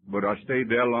important. But I stayed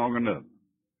there long enough.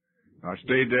 I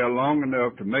stayed there long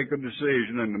enough to make a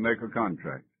decision and to make a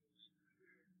contract.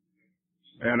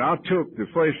 And I took the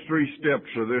first 3 steps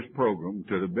of this program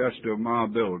to the best of my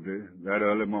ability that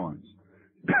early morning.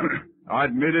 I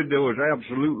admitted there was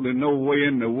absolutely no way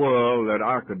in the world that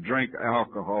I could drink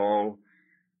alcohol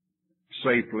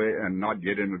safely and not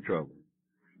get into trouble.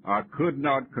 I could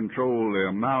not control the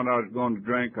amount I was going to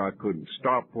drink. I couldn't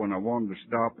stop when I wanted to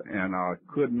stop, and I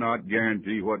could not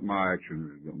guarantee what my action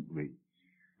was going to be.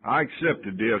 I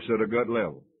accepted this at a gut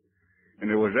level, and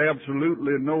there was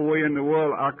absolutely no way in the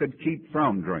world I could keep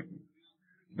from drinking.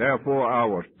 Therefore, I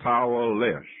was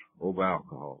powerless over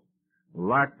alcohol.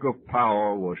 Lack of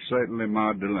power was certainly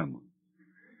my dilemma.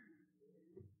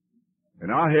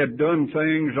 And I had done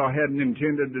things I hadn't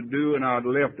intended to do, and I'd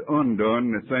left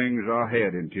undone the things I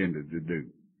had intended to do.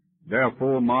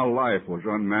 Therefore, my life was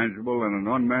unmanageable, and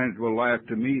an unmanageable life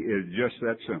to me is just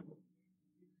that simple.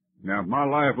 Now, if my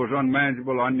life was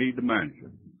unmanageable, I need to manage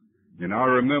it. And I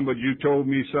remembered you told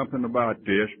me something about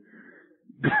this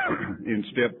in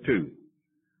step 2.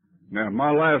 Now, if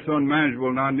my life's unmanageable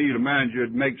and I need a manager,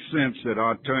 it makes sense that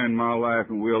I turn my life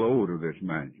and will over to this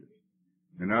manager.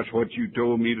 And that's what you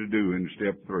told me to do in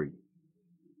step 3.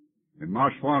 And my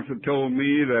sponsor told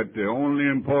me that the only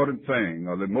important thing,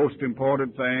 or the most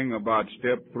important thing about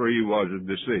step 3 was a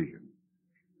decision.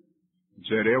 He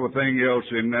said everything else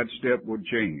in that step would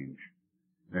change.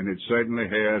 And it certainly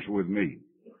has with me.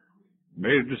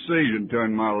 Made a decision to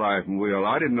turn my life and will.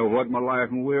 I didn't know what my life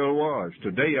and will was.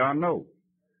 Today I know.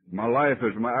 My life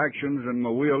is my actions and my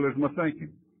will is my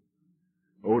thinking.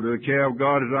 Over to the care of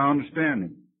God is our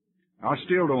understanding. I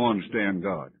still don't understand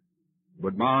God.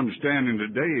 But my understanding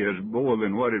today is more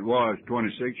than what it was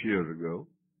 26 years ago.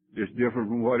 It's different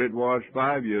from what it was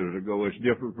 5 years ago. It's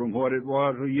different from what it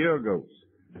was a year ago.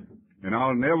 And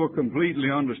I'll never completely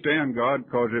understand God,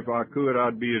 because if I could,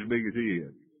 I'd be as big as He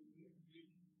is.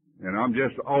 And I'm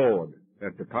just awed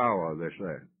at the power that's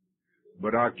there.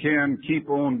 But I can keep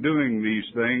on doing these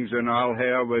things, and I'll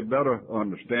have a better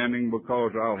understanding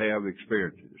because I'll have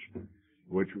experiences,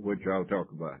 which I'll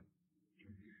talk about.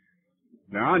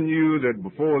 Now, I knew that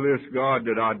before this God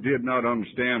that I did not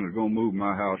understand was going to move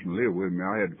my house and live with me,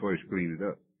 I had to first clean it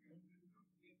up.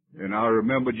 And I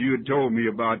remembered you had told me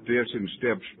about this in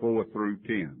steps 4 through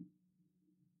 10.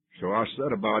 So I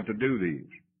set about to do these.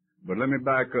 But let me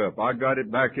back up. I got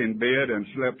it back in bed and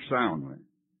slept soundly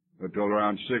until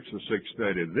around 6 or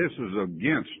 6:30. This is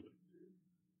against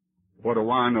what a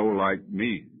wino like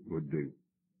me would do.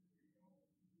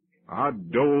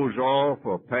 I'd doze off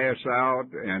or pass out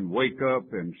and wake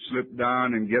up and slip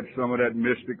down and get some of that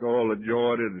mystic oil of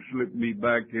joy to slip me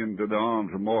back into the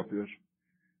arms of Morpheus,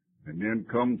 and then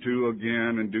come to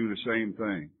again and do the same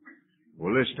thing.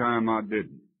 Well, this time I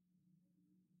didn't.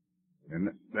 And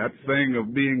that thing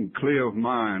of being clear of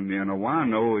mind in a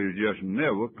wino is just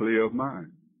never clear of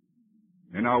mind.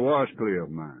 And I was clear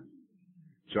of mind.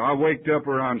 So I waked up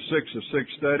around 6 or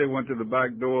 6:30, went to the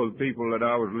back door of the people that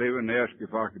I was living, asked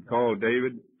if I could call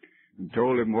David, and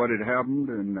told him what had happened,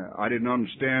 and I didn't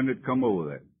understand it, come over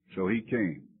there. So he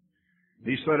came.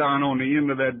 He sat down on the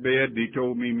end of that bed. He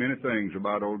told me many things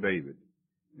about old David.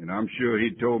 And I'm sure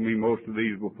he'd told me most of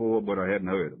these before, but I hadn't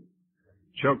heard them.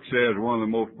 Chuck says one of the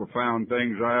most profound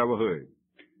things I ever heard.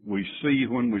 We see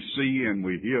when we see, and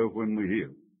we hear when we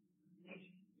hear.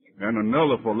 And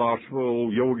another philosopher,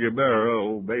 old Yogi Berra,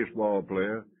 old baseball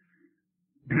player,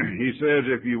 he says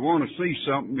if you want to see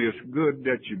something, it's good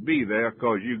that you be there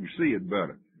because you can see it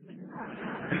better.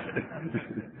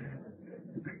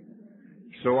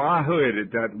 So I heard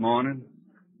it that morning,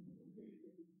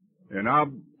 and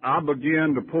I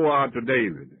began to pour out to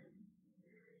David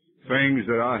things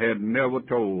that I had never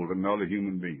told another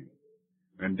human being.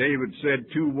 And David said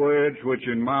 2 words which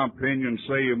in my opinion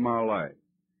saved my life.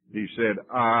 He said,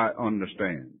 I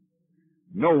understand.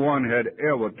 No one had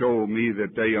ever told me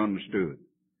that they understood.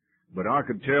 But I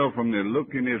could tell from the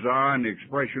look in his eye and the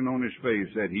expression on his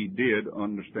face that he did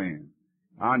understand.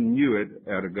 I knew it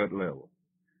at a gut level.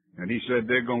 And he said,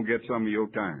 they're going to get some of your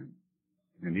time.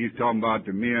 And he's talking about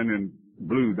the men in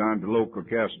blue down to local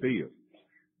Castile.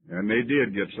 And they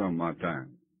did get some of my time.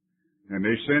 And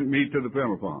they sent me to the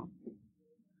penal farm.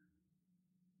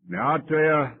 Now, I tell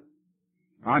you,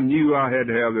 I knew I had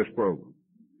to have this program.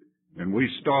 And we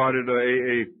started a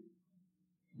AA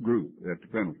group at the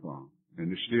penal farm.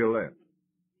 And it's still there.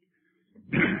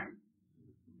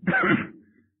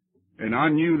 And I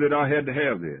knew that I had to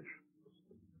have this.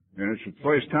 And it's the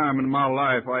first time in my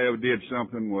life I ever did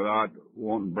something without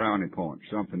wanting brownie points,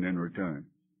 something in return.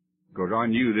 Because I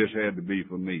knew this had to be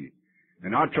for me.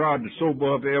 And I tried to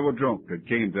sober up every drunk that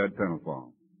came to that penal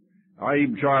farm. I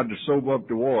even tried to sober up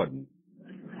the warden.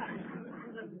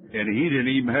 And he didn't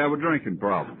even have a drinking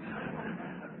problem.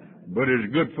 But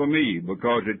it's good for me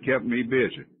because it kept me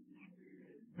busy.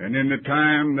 And in the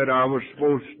time that I was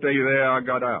supposed to stay there, I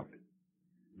got out.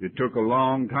 It took a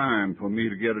long time for me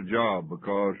to get a job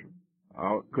because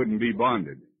I couldn't be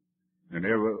bonded. And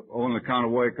every only kind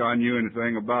of work I knew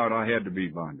anything about, I had to be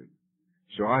bonded.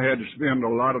 So I had to spend a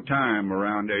lot of time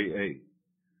around AA.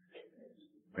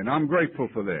 And I'm grateful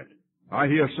for that. I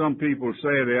hear some people say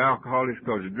they're alcoholics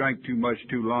because they drank too much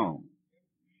too long.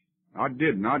 I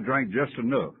didn't. I drank just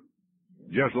enough,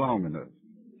 just long enough.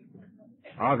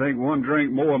 I think one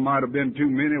drink more might have been too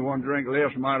many, one drink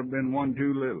less might have been one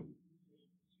too little.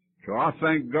 So I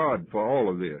thank God for all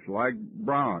of this. Like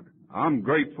Brian, I'm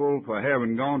grateful for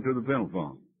having gone to the penal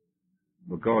farm,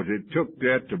 because it took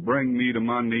that to bring me to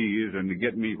my knees and to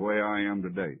get me where I am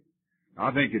today.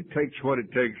 I think it takes what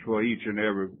it takes for each and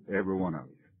every one of us.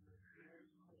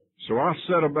 So I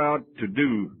set about to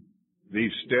do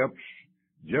these steps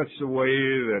just the way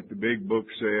that the big book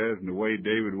says and the way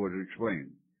David was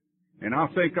explaining. And I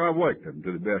think I worked them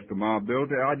to the best of my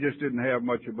ability. I just didn't have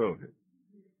much ability.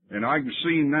 And I can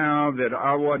see now that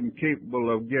I wasn't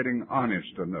capable of getting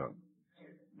honest enough.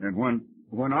 And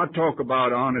when I talk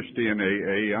about honesty in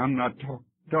AA, I'm not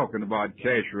talking about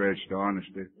cash register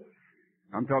honesty.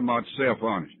 I'm talking about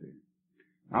self-honesty.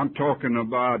 I'm talking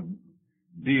about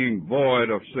being void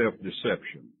of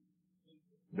self-deception.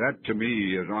 That to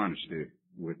me is honesty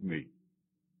with me.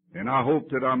 And I hope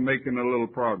that I'm making a little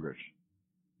progress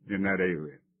in that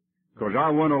area. Because I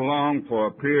went along for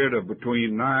a period of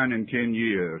between 9 and 10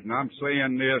 years. And I'm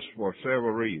saying this for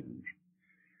several reasons.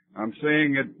 I'm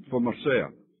saying it for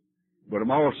myself. But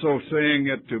I'm also saying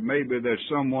it to maybe there's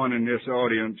someone in this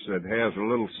audience that has a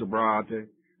little sobriety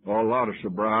or a lot of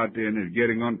sobriety and is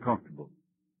getting uncomfortable.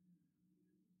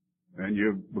 And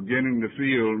you're beginning to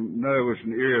feel nervous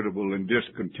and irritable and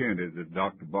discontented, as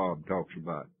Dr. Bob talks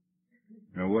about.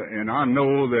 And I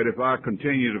know that if I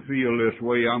continue to feel this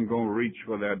way, I'm going to reach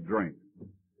for that drink.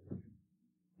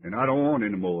 And I don't want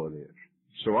any more of this.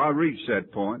 So I reached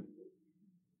that point.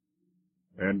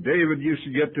 And David used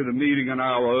to get to the meeting an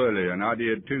hour early, and I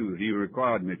did too. He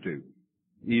required me to,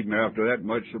 even after that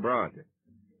much sobriety.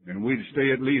 And we'd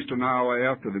stay at least an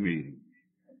hour after the meeting.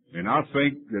 And I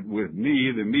think that with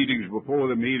me, the meetings before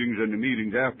the meetings and the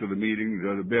meetings after the meetings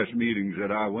are the best meetings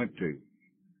that I went to.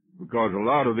 Because a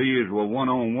lot of these were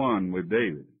one-on-one with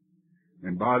David.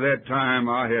 And by that time,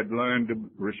 I had learned to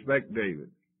respect David.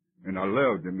 And I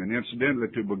loved him. And incidentally,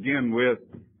 to begin with,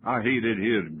 I hated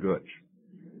his guts.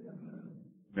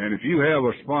 And if you have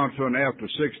a sponsor and after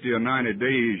 60 or 90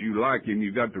 days you like him,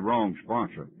 you got the wrong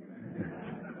sponsor.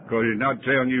 Because he's not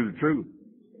telling you the truth.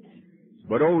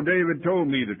 But old David told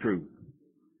me the truth.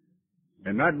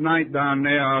 And that night down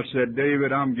there, I said,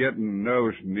 David, I'm getting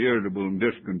nervous and irritable and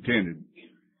discontented.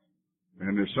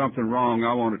 And there's something wrong.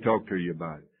 I want to talk to you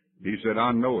about it. He said,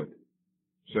 I know it.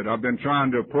 He said, I've been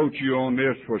trying to approach you on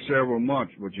this for several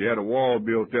months, but you had a wall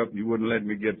built up and you wouldn't let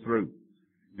me get through.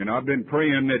 And I've been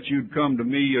praying that you'd come to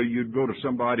me or you'd go to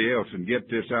somebody else and get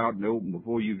this out in the open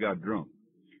before you got drunk.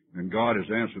 And God has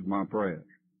answered my prayers.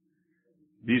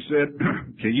 He said,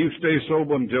 can you stay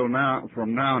sober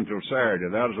from now until Saturday?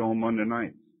 That was on Monday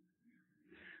night.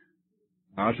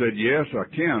 I said, yes,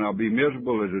 I can. I'll be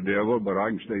miserable as a devil, but I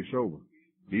can stay sober.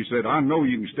 He said, I know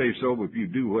you can stay sober if you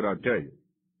do what I tell you.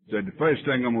 He said, the first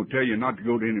thing I'm going to tell you not to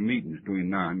go to any meetings between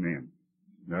now and then.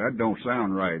 Now, that don't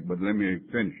sound right, but let me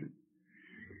finish it.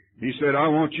 He said, I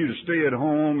want you to stay at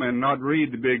home and not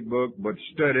read the big book, but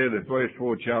study the first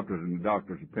 4 chapters in the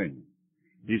doctor's opinion.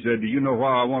 He said, do you know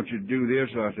why I want you to do this?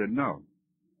 I said, no.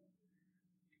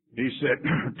 He said,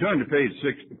 turn to page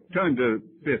 6, turn to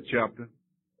the 5th chapter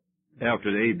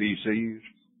after the ABCs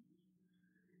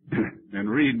and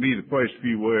read me the first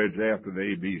few words after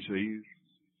the ABCs.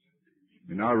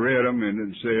 And I read them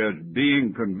and it says,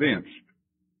 being convinced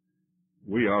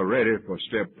we are ready for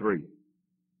step 3.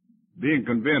 Being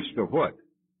convinced of what?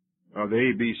 Of the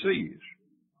ABCs.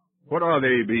 What are the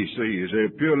ABCs? They're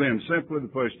purely and simply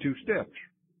the first 2 steps.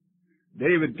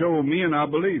 David told me, and I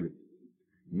believe it.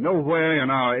 Nowhere in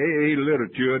our AA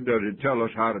literature does it tell us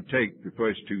how to take the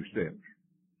first 2 steps.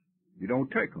 You don't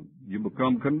take them. You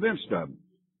become convinced of them.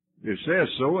 It says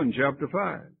so in chapter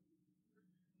 5.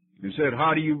 It said,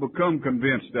 how do you become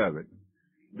convinced of it?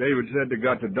 David said they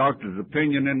got the doctor's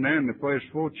opinion in there in the first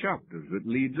 4 chapters that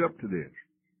leads up to this.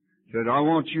 He said, I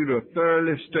want you to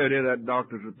thoroughly study that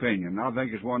doctor's opinion. I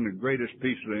think it's one of the greatest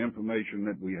pieces of information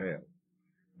that we have.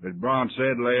 As Brian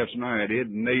said last night, it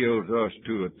nails us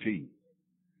to a T.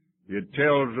 It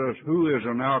tells us who is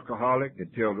an alcoholic,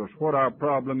 it tells us what our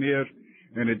problem is,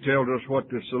 and it tells us what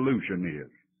the solution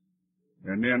is.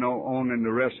 And then on in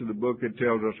the rest of the book, it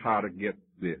tells us how to get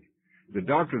this. The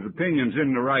doctor's opinion's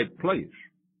in the right place.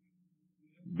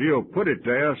 Bill put it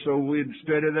there so we'd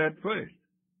study that first.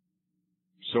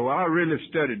 So I really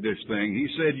studied this thing. He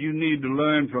said you need to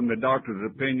learn from the doctor's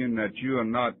opinion that you are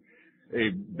not a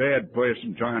bad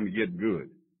person trying to get good.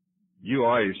 You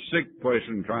are a sick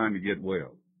person trying to get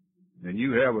well. And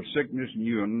you have a sickness and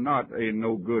you are not a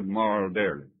no good moral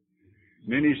derelict.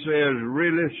 Then he says,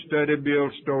 really study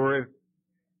Bill's story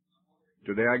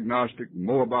to the agnostic,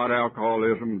 more about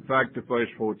alcoholism. In fact, the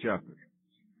first 4 chapters.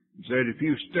 He said, if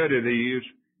you study these,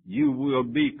 you will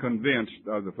be convinced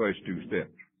of the first 2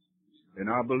 steps. And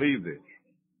I believe this.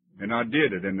 And I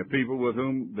did it. And the people with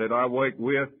whom that I work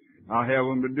with, I have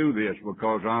them to do this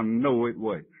because I know it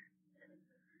works.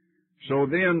 So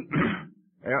then,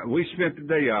 we spent the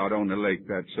day out on the lake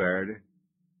that Saturday.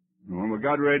 And when we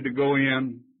got ready to go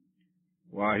in,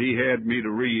 well, he had me to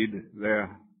read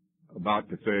there about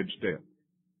the 3rd step,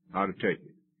 how to take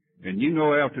it. And you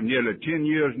know, after nearly 10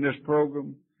 years in this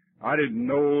program, I didn't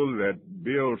know that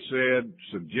Bill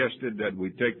suggested that we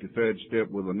take the 3rd step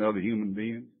with another human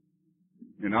being.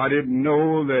 And I didn't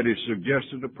know that he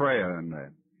suggested a prayer in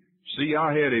that. See,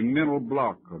 I had a mental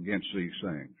block against these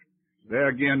things. There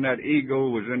again, that ego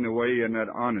was in the way and that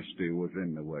honesty was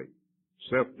in the way.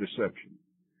 Self-deception.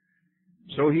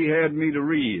 So he had me to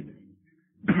read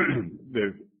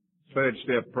the 3rd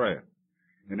step prayer.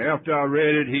 And after I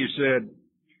read it, he said,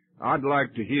 I'd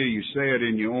like to hear you say it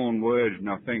in your own words, and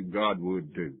I think God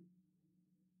would too.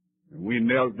 And we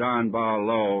knelt down by a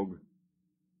log,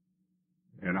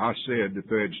 and I said the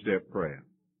 3rd step prayer.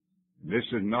 This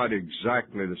is not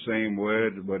exactly the same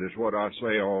words, but it's what I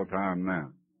say all the time now.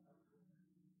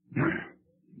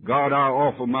 God, I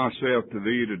offer myself to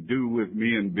Thee to do with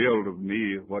me and build of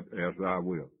me what as Thou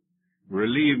wilt.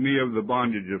 Relieve me of the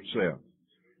bondage of self.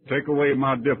 Take away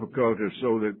my difficulties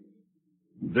so that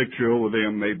victory over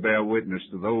them may bear witness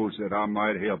to those that I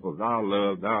might help of Thy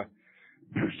love, Thy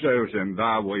service, and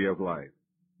Thy way of life.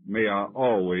 May I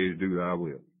always do Thy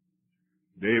will.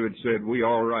 David said, we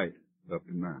all right up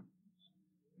to now.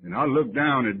 And I looked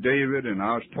down at David, and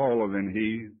I was taller than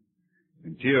he,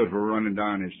 and tears were running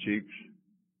down his cheeks,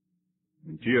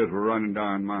 and tears were running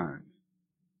down mine.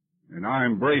 And I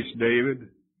embraced David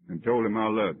and told him I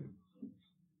loved him.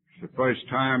 It's the first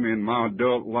time in my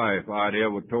adult life I'd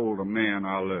ever told a man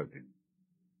I loved him.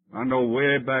 I know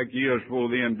way back years before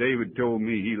then, David told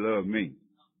me he loved me.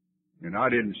 And I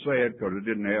didn't say it because I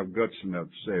didn't have guts enough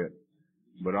to say it.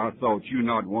 But I thought, you're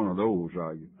not one of those,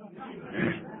 are you?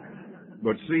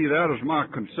 But see, that was my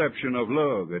conception of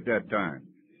love at that time.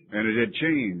 And it had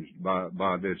changed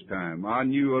by this time. I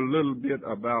knew a little bit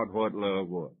about what love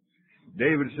was.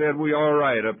 David said, we all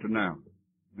right up to now.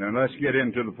 Now let's get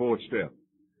into the 4th step.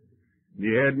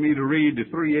 He had me to read the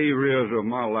 3 areas of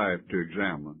my life to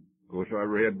examine. Of course, I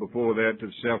read before that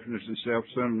that selfishness and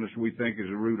self-centeredness we think is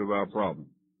the root of our problem.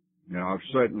 Now, I've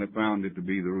certainly found it to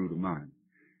be the root of mine.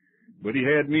 But he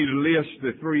had me to list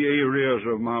the 3 areas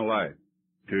of my life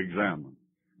to examine.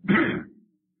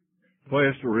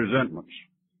 First, resentments,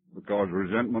 because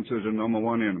resentments is the number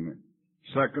 1 enemy.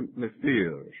 Secondly,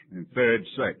 fears. And third,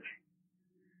 sex.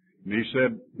 And he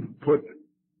said,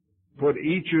 put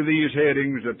each of these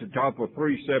headings at the top of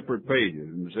 3 separate pages.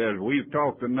 And says, we've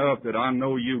talked enough that I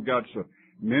know you've got so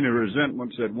many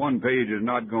resentments that 1 page is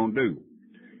not going to do.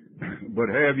 But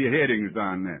have your headings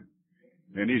down there.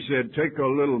 And he said, take a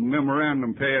little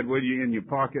memorandum pad with you in your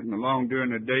pocket, and along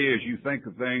during the day as you think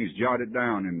of things, jot it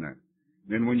down in there.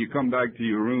 Then when you come back to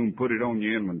your room, put it on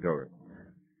your inventory.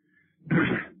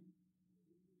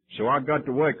 So I got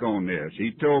to work on this.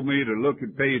 He told me to look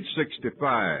at page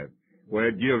 65, where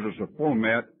it gives us a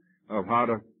format of how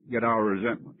to get our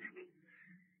resentments.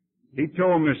 He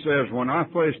told me, says, when I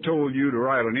first told you to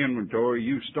write an inventory,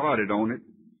 you started on it,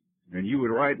 and you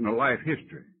were writing a life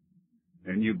history.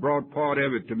 And you brought part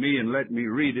of it to me and let me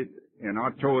read it, and I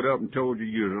tore it up and told you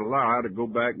you'd allow to go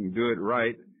back and do it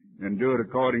right and do it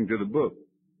according to the book.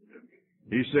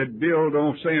 He said, Bill,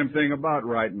 don't say anything about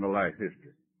writing the life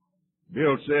history.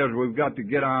 Bill says we've got to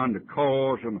get on to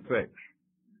cause and effects.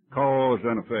 Cause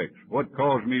and effects. What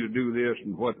caused me to do this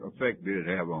and what effect did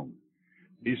it have on me?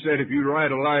 He said if you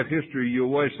write a life history, you're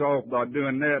worse off by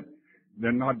doing that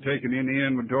than not taking any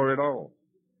inventory at all.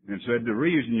 And said the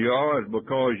reason you are is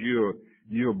because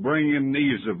you're bringing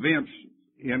these events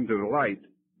into the light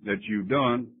that you've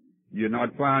done. You're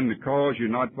not finding the cause, you're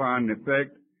not finding the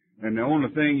effect, and the only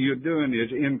thing you're doing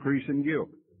is increasing guilt.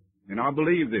 And I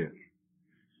believe this.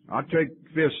 I take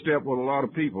 5th step with a lot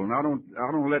of people, and I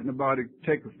don't let nobody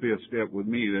take a 5th step with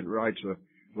me that writes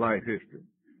a life history.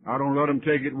 I don't let them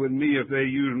take it with me if they're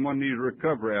using one of these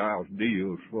recovery house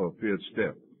deals for a 5th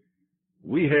step.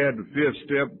 We had the 5th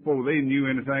step before they knew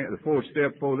anything, the 4th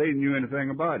step before they knew anything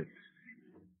about it.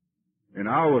 And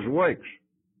I was wakes.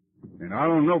 And I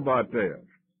don't know about theirs.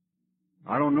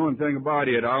 I don't know anything about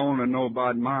it. I only know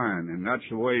about mine, and that's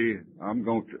the way I'm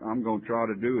going to try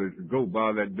to do is to go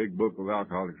by that big book of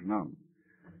Alcoholics Anonymous.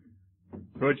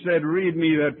 So it said, read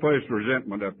me that first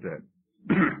resentment up there.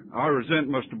 I resent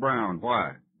Mr. Brown.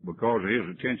 Why? Because of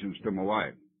his attentions to my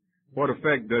wife. What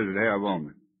effect does it have on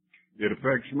me? It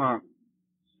affects my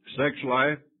sex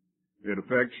life. It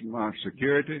affects my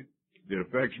security. It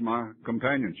affects my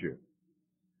companionship.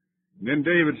 Then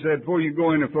David said, before you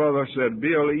go any further, said,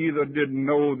 Bill either didn't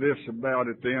know this about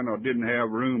it then or didn't have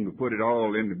room to put it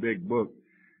all in the big book.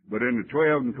 But in the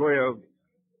 12 and 12,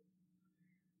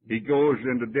 he goes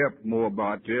into depth more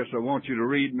about this. I want you to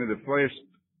read me the first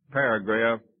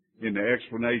paragraph in the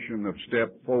explanation of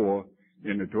step 4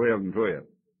 in the 12 and 12.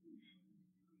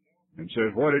 And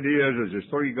says what it is there's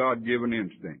 3 God-given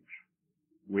instincts.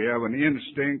 We have an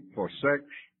instinct for sex,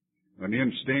 an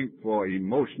instinct for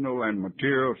emotional and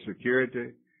material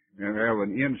security, and we have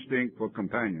an instinct for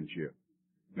companionship.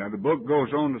 Now the book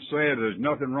goes on to say there's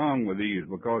nothing wrong with these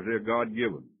because they're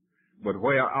God-given. But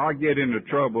where I get into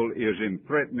trouble is in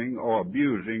threatening or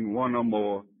abusing one or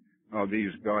more of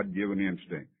these God-given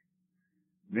instincts.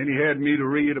 Then he had me to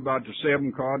read about the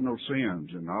 7 cardinal sins,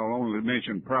 and I'll only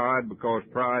mention pride because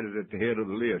pride is at the head of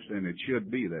the list, and it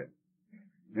should be there.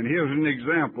 And here's an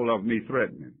example of me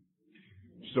threatening.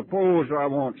 Suppose I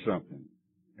want something,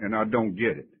 and I don't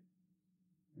get it.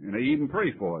 And I even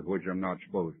pray for it, which I'm not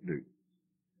supposed to do.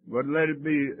 But let it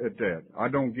be at that. I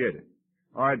don't get it.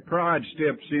 All right, pride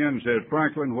steps in and says,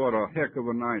 Franklin, what a heck of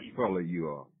a nice fellow you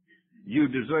are. You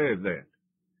deserve that.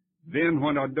 Then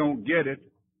when I don't get it,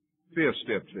 fear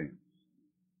steps in.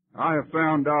 I have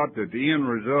found out that the end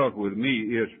result with me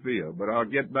is fear, but I'll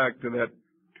get back to that.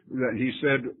 He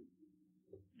said,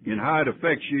 in how it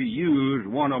affects you, use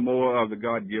one or more of the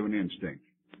God-given instincts.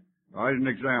 As an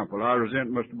example, I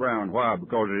resent Mr. Brown. Why?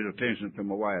 Because of his attention to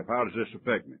my wife. How does this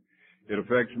affect me? It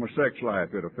affects my sex life.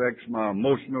 It affects my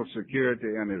emotional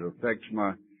security, and it affects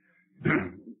my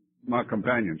my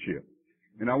companionship.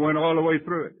 And I went all the way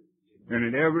through it. And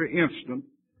in every instant,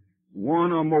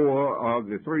 one or more of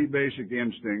the 3 basic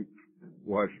instincts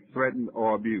was threatened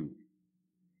or abused.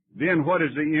 Then what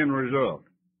is the end result?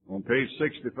 On page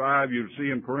 65, you'll see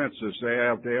in parentheses, say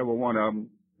after every one of them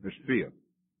is fear.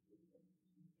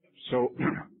 So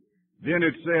then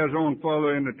it says on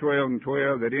further in the 12 and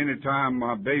 12 that any time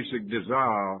my basic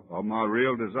desire or my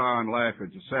real desire in life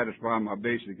is to satisfy my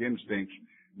basic instincts,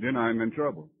 then I'm in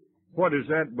trouble. What is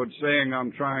that but saying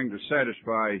I'm trying to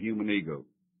satisfy a human ego?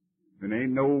 There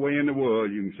ain't no way in the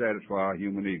world you can satisfy a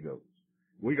human ego.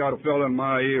 We got a fellow in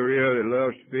my area that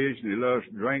loves to fish and he loves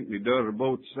to drink and he does it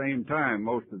both at the same time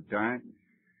most of the time.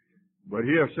 But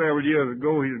here several years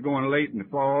ago he was going late in the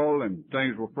fall and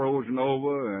things were frozen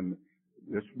over and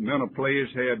this minnow place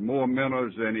had more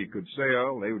minnows than he could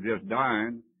sell. They were just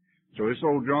dying. So this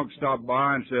old drunk stopped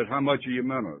by and said, how much are your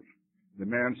minnows? The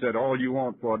man said, all you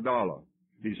want for $1.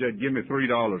 He said, give me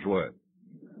 $3 worth.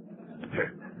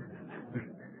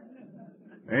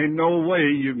 Ain't no way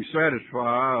you can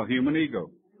satisfy a human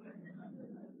ego.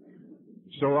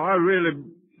 So I really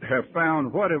have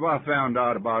found, what have I found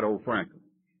out about old Franklin?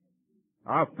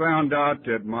 I found out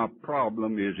that my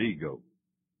problem is ego.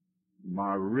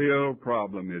 My real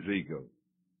problem is ego.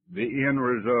 The end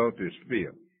result is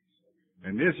fear.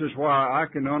 And this is why I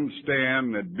can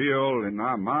understand that Bill, in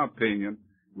my opinion,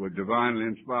 was divinely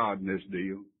inspired in this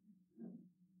deal.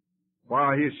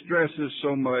 Why he stresses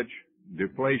so much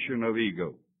deflation of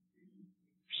ego.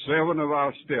 7 of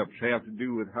our steps have to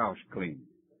do with house cleaning.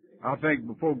 I think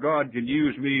before God can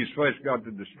use me, He's first got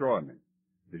to destroy me.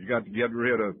 He's got to get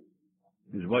rid of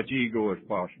as much ego as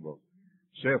possible.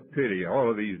 Self-pity, all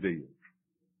of these deals.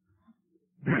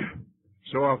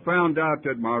 So I found out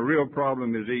that my real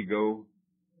problem is ego,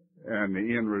 and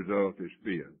the end result is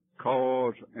fear.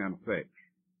 Cause and effect.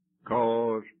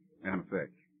 Cause and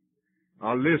effect.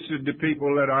 I listed the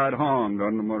people that I'd harmed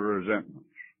under my resentments.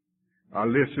 I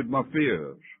listed my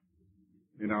fears.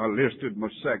 And I listed my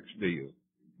sex deal.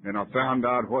 And I found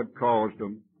out what caused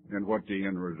them and what the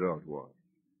end result was.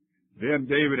 Then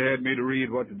David had me to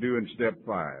read what to do in step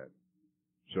 5.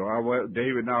 So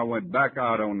David and I went back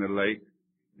out on the lake,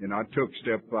 and I took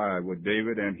step 5 with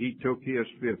David, and he took his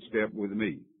 5th step with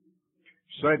me.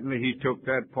 Certainly he took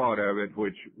that part of it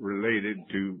which related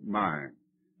to mine.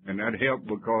 And that helped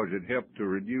because it helped to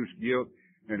reduce guilt,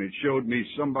 and it showed me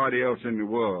somebody else in the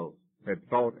world had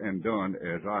thought and done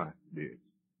as I did.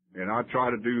 And I try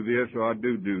to do this, or I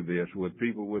do this, with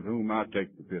people with whom I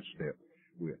take the 5th step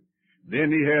with.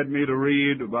 Then he had me to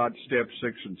read about step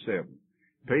 6 and 7.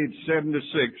 Page 76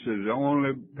 is the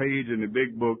only page in the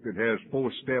big book that has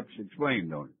 4 steps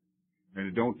explained on it. And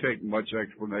it don't take much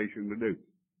explanation to do.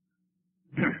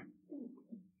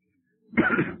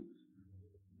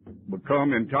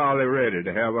 become entirely ready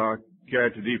to have our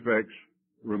character defects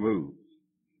removed.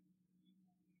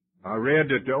 I read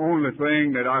that the only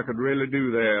thing that I could really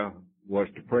do there was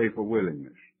to pray for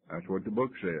willingness. That's what the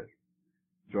book says.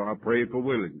 So I prayed for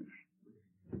willingness.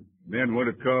 Then when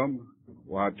it come,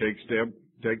 well, I take step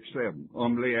 7.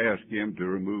 Humbly ask Him to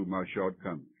remove my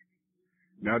shortcomings.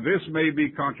 Now this may be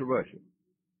controversial.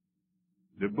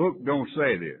 The book don't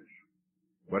say this,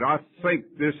 but I think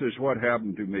this is what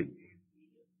happened to me.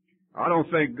 I don't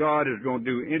think God is going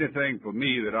to do anything for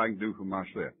me that I can do for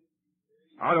myself.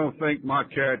 I don't think my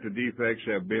character defects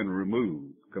have been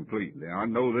removed completely. I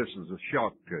know this is a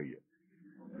shock to you.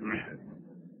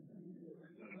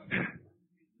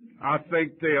 I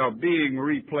think they are being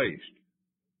replaced.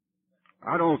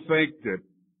 I don't think that,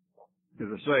 as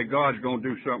I say, God's going to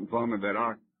do something for me that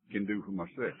I can do for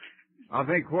myself. I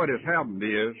think what has happened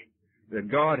is that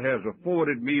God has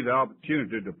afforded me the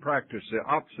opportunity to practice the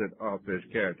opposite of His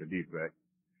character defect.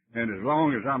 And as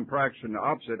long as I'm practicing the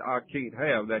opposite, I can't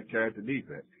have that character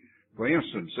defect. For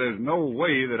instance, there's no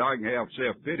way that I can have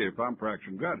self-pity if I'm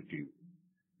practicing gratitude.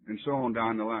 And so on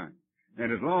down the line.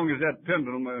 And as long as that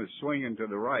pendulum is swinging to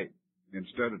the right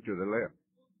instead of to the left,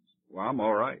 well, I'm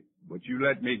all right. But you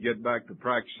let me get back to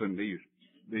practicing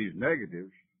these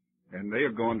negatives, and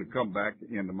they're going to come back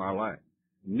into my life.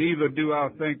 Neither do I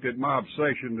think that my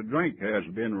obsession to drink has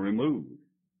been removed.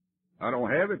 I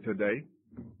don't have it today.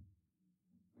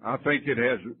 I think it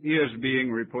is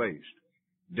being replaced.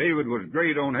 David was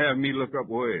great on having me look up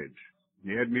words.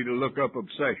 He had me to look up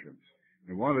obsessions.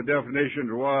 And one of the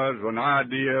definitions was an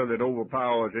idea that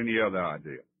overpowers any other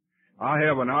idea. I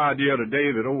have an idea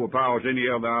today that overpowers any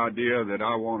other idea that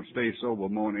I want to stay sober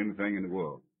more than anything in the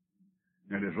world.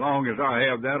 And as long as I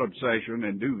have that obsession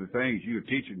and do the things you're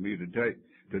teaching me to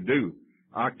do,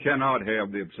 I cannot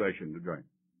have the obsession to drink.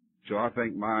 So I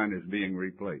think mine is being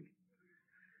replaced.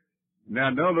 Now,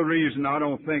 another reason I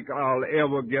don't think I'll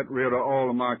ever get rid of all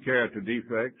of my character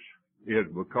defects is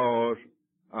because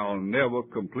I'll never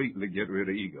completely get rid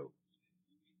of ego.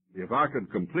 If I could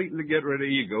completely get rid of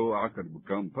ego, I could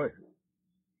become perfect.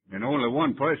 And only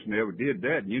one person ever did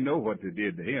that, and you know what they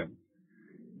did to him.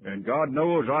 And God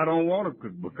knows I don't want to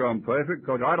become perfect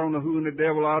because I don't know who in the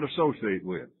devil I'd associate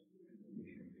with.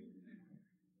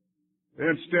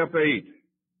 Then step 8.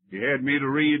 He had me to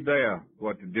read there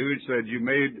what to do. He said, you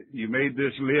made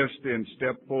this list in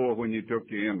step 4 when you took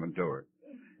your inventory.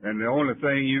 And the only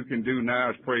thing you can do now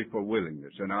is pray for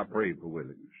willingness. And I prayed for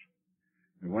willingness.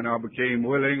 And when I became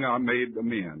willing, I made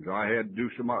amends. I had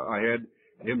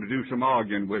him to do some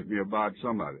arguing with me about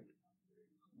some of it.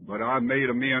 But I made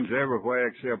amends everywhere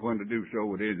except when to do so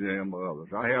with his and others.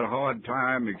 I had a hard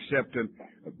time accepting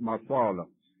my father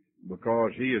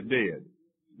because he is dead.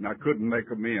 And I couldn't make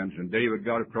amends. And David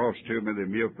got across to me the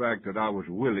mere fact that I was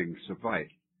willing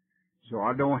sufficed. So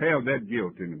I don't have that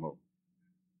guilt anymore.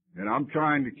 And I'm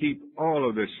trying to keep all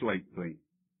of this slate clean.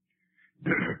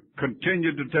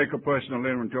 Continue to take a personal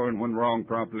inventory and when wrong,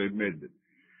 promptly admit it.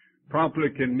 Promptly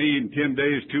can mean 10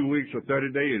 days, 2 weeks, or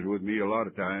 30 days with me a lot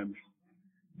of times,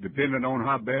 depending on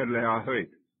how badly I hurt.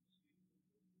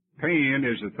 Pain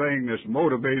is the thing that's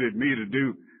motivated me to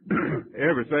do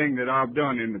everything that I've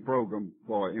done in the program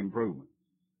for improvement.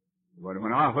 But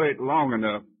when I hurt long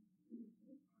enough,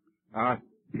 I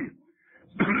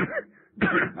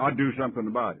do something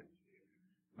about it.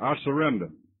 I surrender.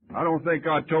 I don't think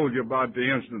I told you about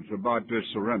the instance about this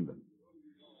surrender.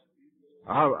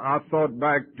 I thought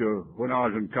back to when I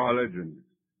was in college and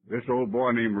this old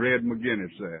boy named Red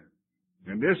McGinnis there.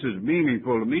 And this is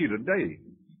meaningful to me today.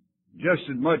 Just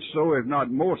as much so, if not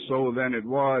more so, than it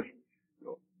was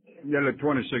nearly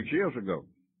 26 years ago.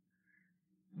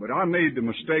 But I made the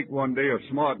mistake one day of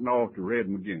smarting off to Red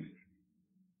McGinnis.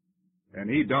 And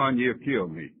he darn near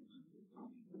killed me.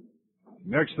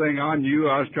 Next thing I knew,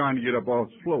 I was trying to get up off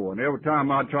the floor. And every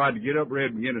time I tried to get up,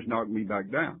 Red McGinnis knocked me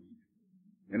back down.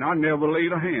 And I never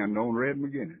laid a hand on Red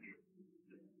McGinnis.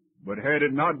 But had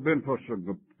it not been for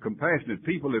some compassionate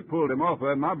people that pulled him off of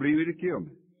him, I believe he'd have killed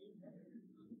me.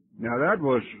 Now that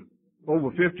was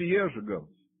over 50 years ago.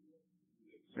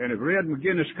 And if Red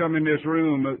McGinnis come in this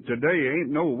room today, ain't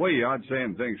no way I'd say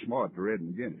anything smart to Red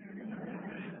McGinnis.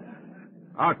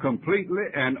 I completely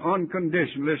and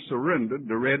unconditionally surrendered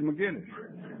to Red McGinnis.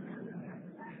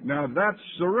 Now that's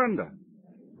surrender.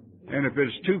 And if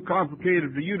it's too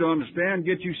complicated for you to understand,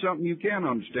 get you something you can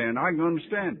understand. I can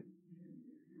understand it.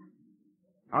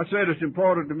 I said it's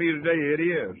important to me today. It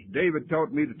is. David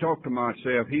taught me to talk to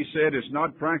myself. He said it's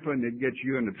not Franklin that gets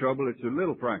you into trouble, it's the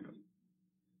little Franklin.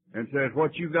 And says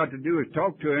what you got to do is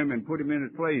talk to him and put him in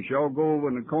his place. Y'all go over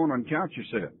in the corner and count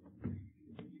yourself.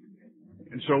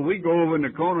 And so we go over in the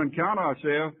corner and count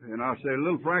ourselves, and I say,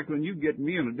 little Franklin, you get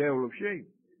me in a devil of shape.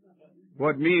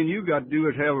 What me and you got to do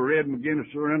is have a red and begin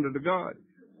to surrender to God.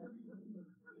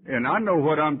 And I know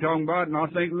what I'm talking about, and I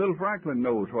think little Franklin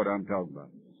knows what I'm talking about.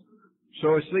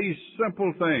 So it's these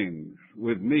simple things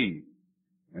with me,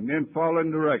 and then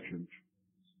following directions,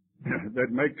 that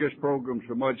make this program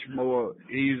so much more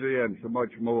easy and so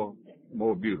much more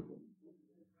beautiful.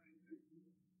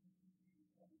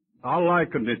 I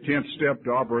liken the 10th step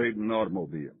to operating an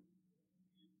automobile.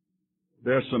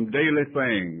 There's some daily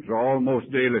things, or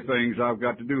almost daily things I've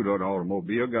got to do to an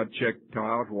automobile. Got to check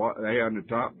tires, air in the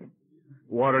top,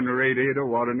 water in the radiator,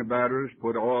 water in the batteries,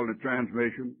 put oil in the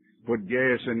transmission, put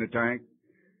gas in the tank,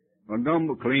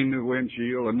 clean the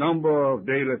windshield, a number of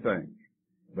daily things.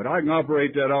 But I can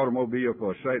operate that automobile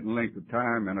for a certain length of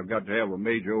time, and I've got to have a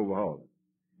major overhaul.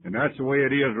 And that's the way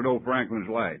it is with old Franklin's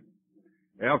life.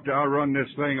 After I run this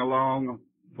thing along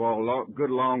for a good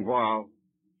long while,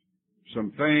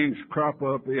 some things crop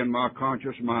up in my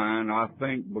conscious mind, I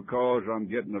think because I'm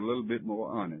getting a little bit more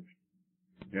honest.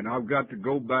 And I've got to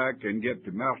go back and get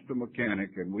the master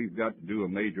mechanic, and we've got to do a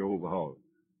major overhaul.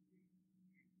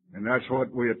 And that's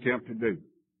what we attempt to do.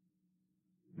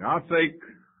 Now, I think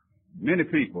many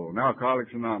people in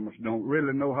Alcoholics Anonymous don't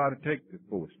really know how to take the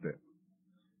 4th step.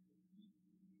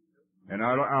 And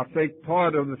I think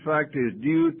part of the fact is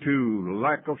due to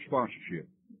lack of sponsorship.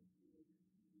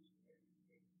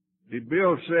 The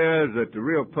bill says that the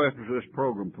real purpose of this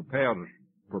program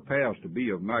prepares to be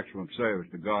of maximum service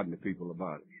to God and the people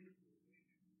about us.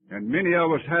 And many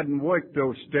of us hadn't worked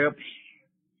those steps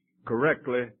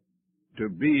correctly to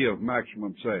be of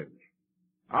maximum service.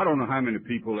 I don't know how many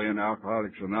people are in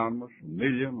Alcoholics Anonymous, a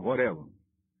million, whatever.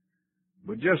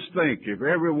 But just think, if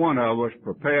every one of us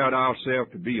prepared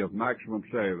ourselves to be of maximum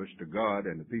service to God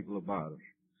and the people about us,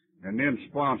 and then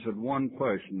sponsored one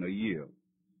person a year,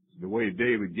 the way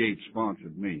David Gates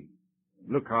sponsored me,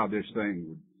 look how this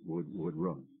thing would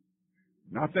run.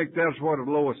 And I think that's what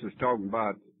Lois is talking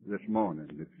about this morning,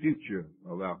 the future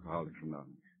of Alcoholics Anonymous.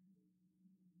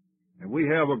 And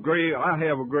I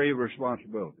have a grave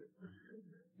responsibility.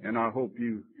 And I hope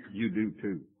you do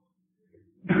too.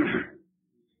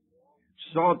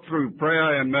 Sought through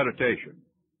prayer and meditation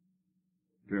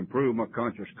to improve my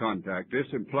conscious contact. This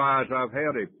implies I've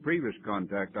had a previous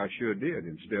contact I sure did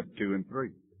in step 2 and 3.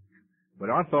 But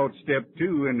I thought step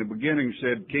 2 in the beginning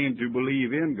said came to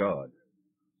believe in God.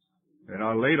 And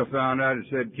I later found out it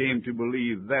said came to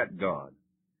believe that God.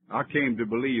 I came to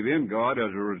believe in God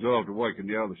as a result of working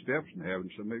the other steps and having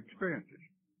some experiences.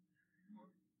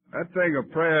 That thing of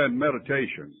prayer and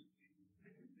meditation,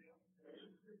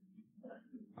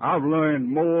 I've learned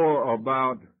more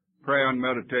about prayer and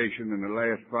meditation in the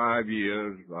last 5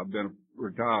 years. I've been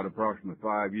retired approximately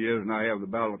 5 years, and I have the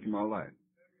balance of my life.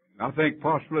 I think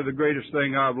possibly the greatest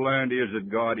thing I've learned is that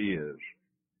God is.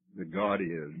 That God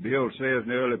is. Bill says in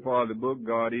the early part of the book,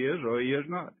 God is or He is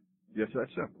not. Just that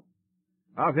simple.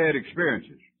 I've had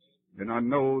experiences, and I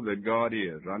know that God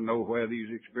is. I know where these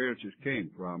experiences came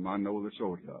from. I know the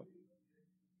source of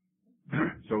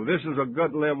it. So this is a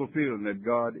gut level feeling that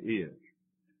God is.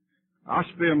 I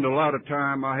spend a lot of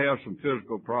time, I have some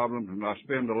physical problems, and I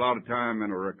spend a lot of time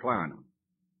in a recliner.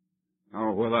 I don't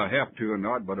know whether I have to or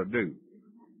not, but I do.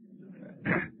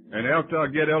 And after I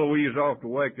get Eloise off to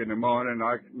work in the morning,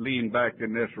 I lean back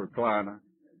in this recliner,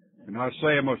 and I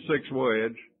say my 6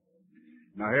 words,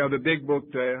 and I have the big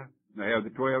book there, and I have the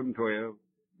 12 and 12,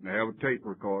 and I have a tape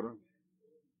recorder,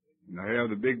 and I have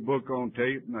the big book on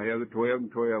tape, and I have the 12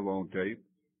 and 12 on tape.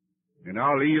 And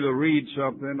I'll either read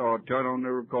something or turn on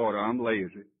the recorder. I'm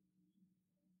lazy.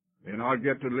 And I'll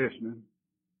get to listening.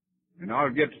 And I'll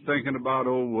get to thinking about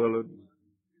old Willard.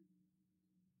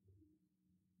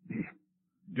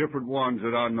 Different ones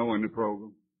that I know in the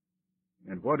program.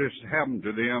 And what has happened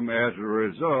to them as a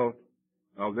result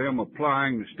of them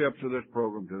applying the steps of this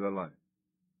program to their life.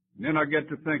 And then I get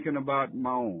to thinking about my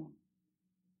own.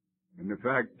 And the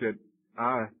fact that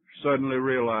I suddenly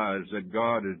realize that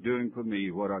God is doing for me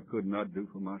what I could not do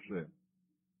for myself.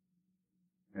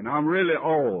 And I'm really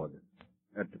awed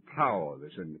at the power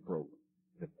that's in the program.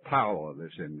 The power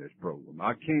that's in this program.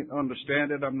 I can't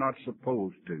understand it. I'm not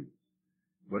supposed to.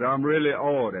 But I'm really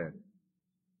awed at it.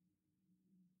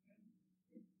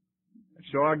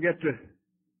 So I get to,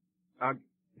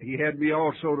 he had me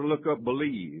also to look up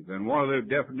believe. And one of the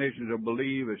definitions of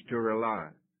believe is to rely.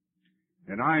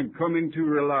 And I am coming to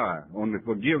rely on the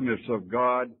forgiveness of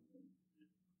God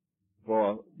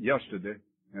for yesterday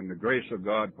and the grace of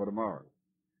God for tomorrow.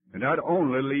 And that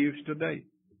only leaves today.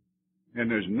 And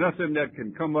there's nothing that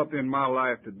can come up in my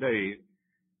life today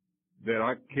that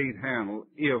I can't handle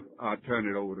if I turn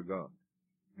it over to God.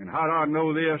 And how do I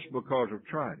know this? Because I've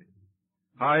tried it.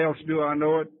 How else do I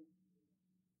know it?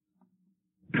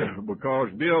 Because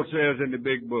Bill says in the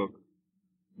big book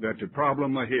that the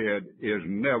problem ahead is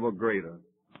never greater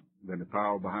than the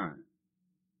power behind.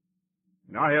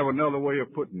 And I have another way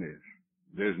of putting this.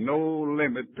 There's no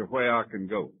limit to where I can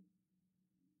go,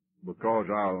 because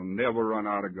I'll never run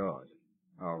out of God.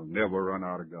 I'll never run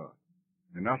out of God.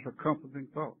 And that's a comforting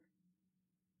thought.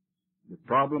 The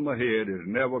problem ahead is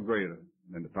never greater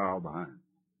than the power behind.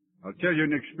 I'll tell you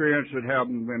an experience that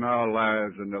happened in our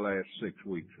lives in the last 6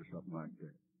 weeks or something like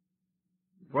that.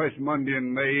 The first Monday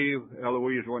in May,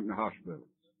 Eloise went in the hospital.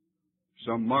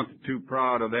 Some month or two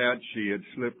prior to that, she had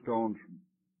slipped on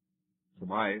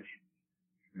some ice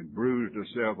and bruised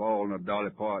herself all in a Dolly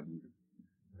Parton.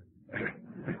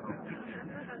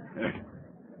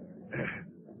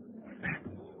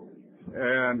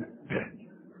 And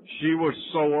she was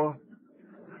sore.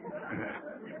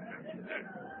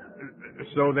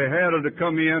 So they had her to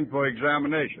come in for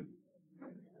examination.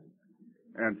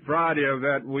 And Friday of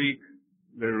that week,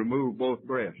 they removed both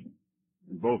breasts.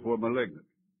 And both were malignant.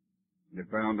 They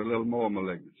found a little more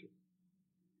malignancy.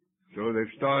 So they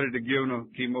started to give her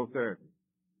chemotherapy.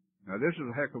 Now this is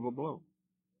a heck of a blow.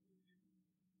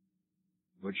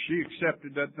 But she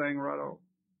accepted that thing right off.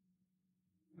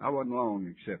 I wasn't long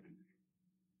accepting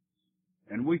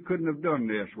it. And we couldn't have done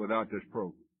this without this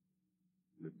program.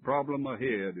 The problem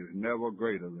ahead is never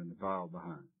greater than the power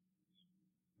behind.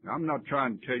 Now, I'm not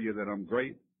trying to tell you that I'm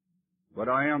great, but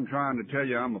I am trying to tell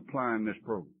you I'm applying this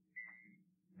program.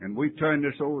 And we turn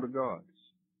this over to God.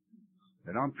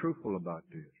 And I'm truthful about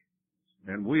this.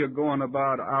 And we are going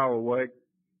about our work,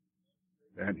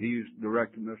 and He's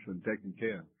directing us and taking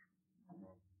care of us.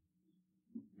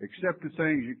 Except the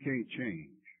things you can't change.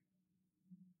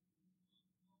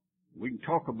 We can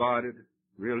talk about it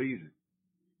real easy,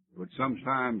 but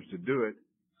sometimes to do it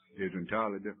is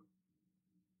entirely different.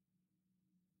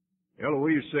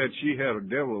 Eloise said she had a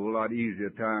devil of a lot easier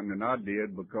time than I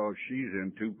did because she's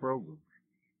in 2 programs.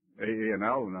 AA and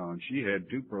al-anon. She had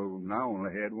 2 programs and I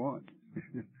only had 1.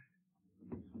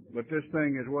 But this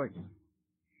thing is working.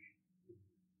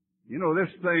 You know,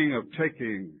 this thing of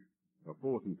taking a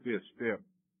 4th and 5th step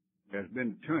has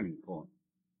been a turning point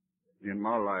in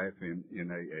my life in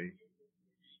AA.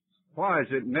 Why is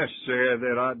it necessary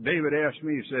that David asked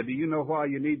me, he said, do you know why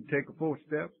you need to take a 4th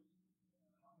step?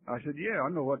 I said, yeah, I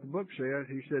know what the book says.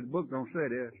 He said, the book don't say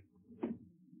this.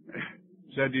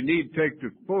 Said, you need to take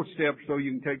the 4th step so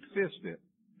you can take the 5th step.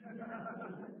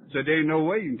 Said, there ain't no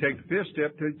way you can take the 5th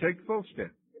step till you take the 4th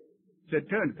step. Said,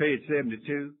 turn to page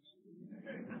 72.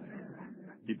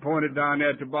 He pointed down there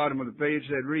at the bottom of the page,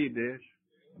 said, read this.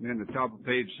 And then the top of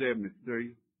page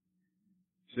 73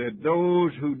 said,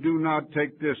 those who do not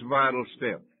take this vital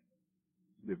step,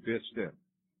 the 5th step,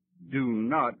 do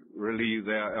not relieve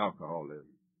their alcoholism.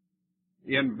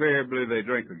 Invariably they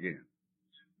drink again.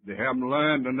 They haven't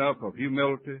learned enough of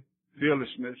humility,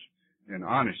 fearlessness, and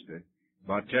honesty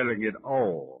by telling it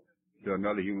all to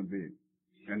another human being.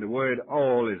 And the word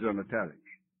all is in italics.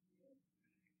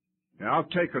 Now I've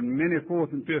taken many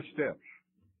 4th and 5th steps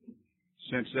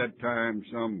since that time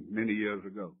some many years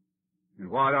ago. And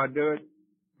why did I do it?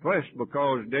 First,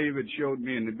 because David showed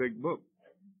me in the big book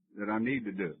that I need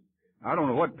to do it. I don't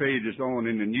know what page it's on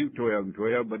in the new 12 and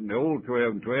 12, but in the old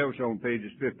 12 and 12 it's on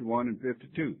pages 51 and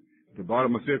 52. The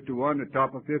bottom of 51, the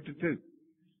top of 52.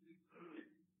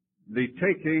 The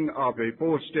taking of a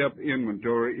 4th step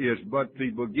inventory is but the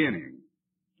beginning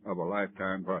of a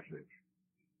lifetime process.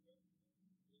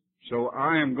 So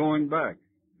I am going back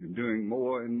and doing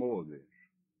more and more of this.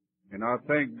 And I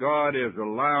think God is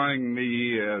allowing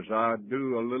me as I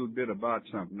do a little bit about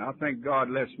something. I think God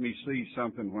lets me see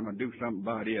something when I do something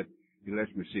about it. He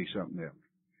lets me see something else.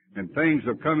 And things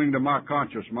are coming to my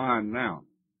conscious mind now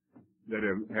that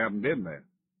haven't been there.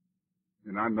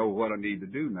 And I know what I need to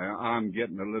do now. I'm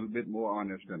getting a little bit more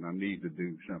honest and I need to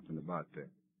do something about that.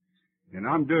 And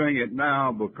I'm doing it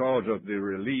now because of the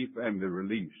relief and the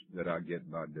release that I get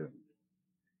by doing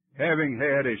it. Having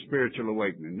had a spiritual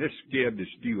awakening, this scared the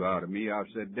stew out of me. I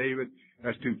said, David,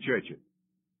 that's too churchy.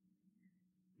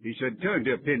 He said, turn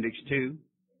to Appendix 2.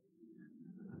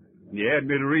 And he had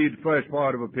me to read the first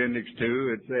part of Appendix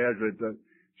 2. It says that the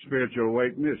spiritual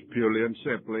awakening is purely and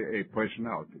simply a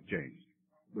personality change.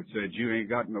 Which says you ain't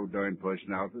got no darn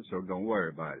personality, so don't worry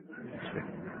about it.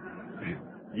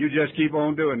 You just keep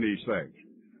on doing these things.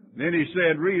 Then he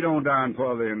said, read on down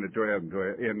further in the 12 and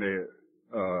 12, in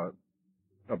the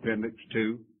Appendix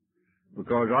 2,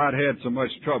 because I'd had so much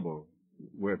trouble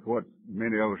with what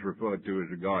many of us refer to as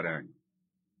the God angle.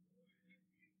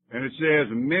 And it says,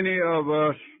 many of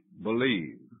us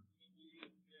believe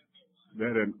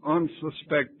that an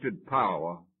unsuspected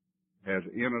power has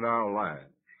entered our lives.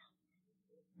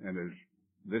 And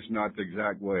this is not the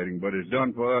exact wording, but it's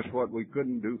done for us what we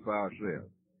couldn't do for ourselves.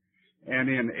 And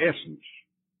in essence,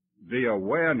 the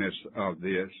awareness of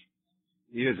this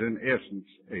is in essence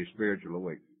a spiritual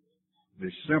awakening.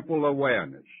 The simple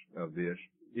awareness of this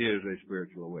is a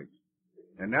spiritual awakening.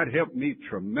 And that helped me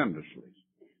tremendously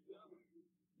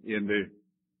in the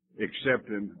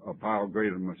accepting a power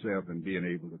greater than myself and being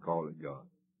able to call it God.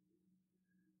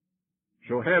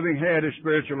 So having had a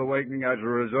spiritual awakening as a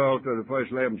result of the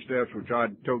first 11 steps, we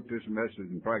tried to tote this message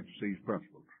and practice these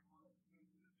principles.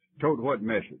 Tote what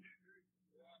message?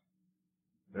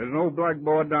 There's an old black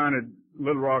boy down at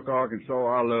Little Rock, Arkansas,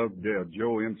 I love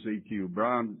Joe MCQ.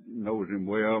 Brown knows him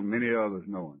well. Many others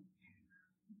know him.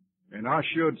 And I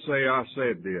should say I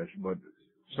said this, but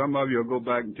some of you will go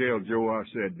back and tell Joe I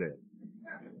said that.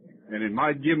 And it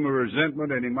might give him a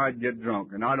resentment and he might get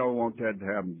drunk. And I don't want that to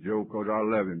happen to Joe because I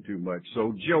love him too much.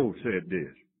 So Joe said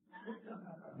this.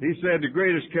 He said the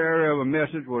greatest carrier of a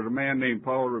message was a man named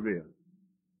Paul Revere.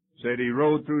 Said he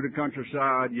rode through the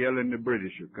countryside yelling, the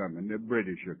British are coming, the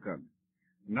British are coming.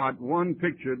 Not one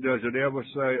picture does it ever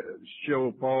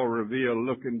show Paul Revere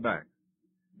looking back.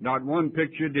 Not one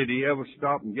picture did he ever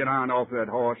stop and get on off that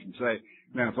horse and say,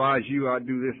 now if I was you, I'd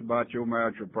do this about your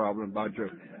marital problem,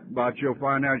 about your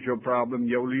financial problem,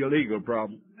 your legal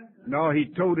problem. No, he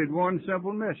toted one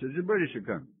simple message, the British are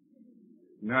coming.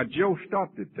 Now Joe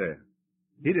stopped it there.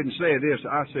 He didn't say this,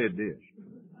 I said this.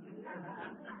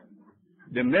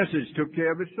 The message took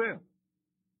care of itself.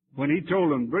 When he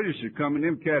told them British are coming,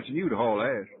 them cats knew to haul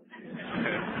ass.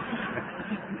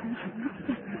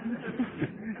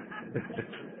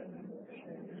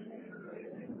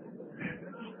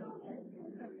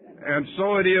 And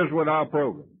so it is with our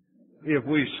program. If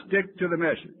we stick to the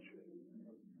message,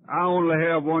 I only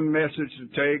have one message to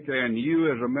take, and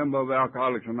you as a member of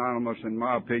Alcoholics Anonymous, in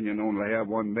my opinion, only have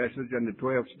one message, and the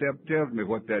 12th step tells me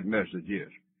what that message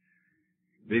is.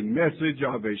 The message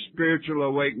of a spiritual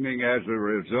awakening as a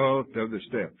result of the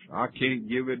steps. I can't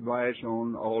give advice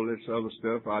on all this other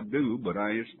stuff. I do, but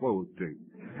I ain't supposed to.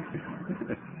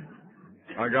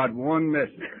 I got one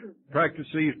message. Practice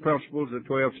these principles, the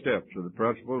 12 steps of the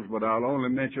principles, but I'll only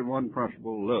mention one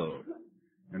principle, love.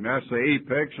 And that's the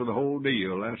apex of the whole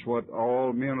deal. That's what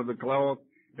all men of the cloth,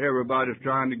 everybody's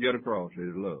trying to get across,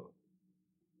 is love.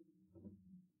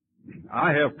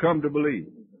 I have come to believe.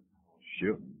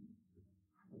 Sure.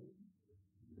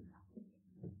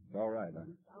 It's all right,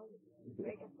 honey.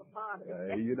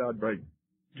 You're not breaking.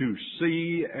 To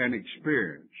see and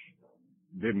experience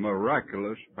the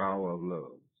miraculous power of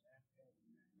love.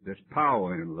 There's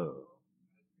power in love.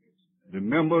 The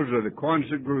members of the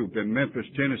Kwanzaa group in Memphis,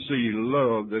 Tennessee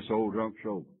love this old drunk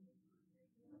soul.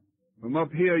 From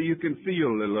up here, you can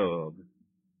feel the love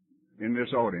in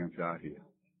this audience out here.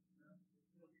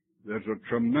 There's a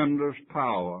tremendous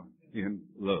power in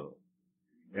love.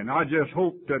 And I just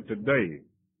hope that today,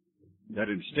 that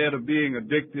instead of being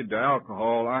addicted to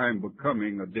alcohol, I am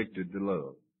becoming addicted to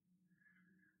love.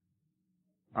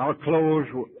 I'll close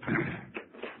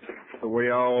the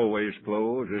way I always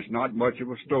close. It's not much of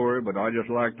a story, but I just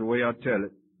like the way I tell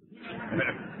it.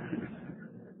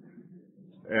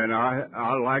 And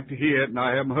I like to hear it, and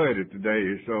I haven't heard it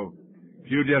today, so if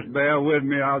you just bear with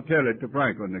me, I'll tell it to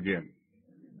Franklin again.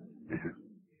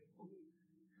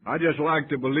 I just like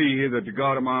to believe that the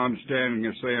God of my understanding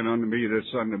is saying unto me this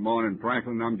Sunday morning,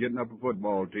 Franklin, I'm getting up a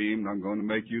football team, and I'm going to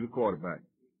make you the quarterback.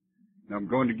 And I'm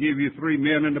going to give you 3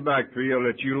 men in the backfield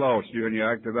that you lost during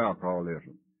your active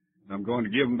alcoholism. And I'm going to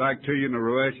give them back to you in the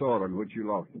reverse order in which you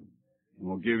lost them. I'm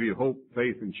going to give you hope,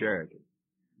 faith, and charity.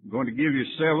 I'm going to give you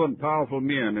 7 powerful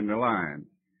men in the line.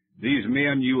 These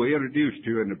men you were introduced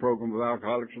to in the program of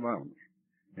Alcoholics Anonymous.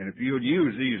 And if you would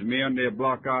use these men, they'll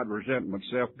block out resentment,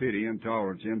 self-pity,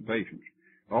 intolerance, impatience.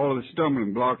 All of the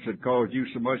stumbling blocks that caused you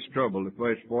so much trouble the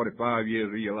first 45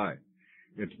 years of your life.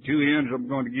 At the 2 ends, I'm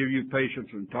going to give you patience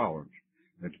and tolerance.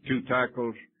 At the 2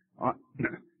 tackles,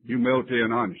 humility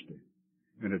and honesty.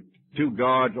 And at the 2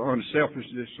 guards,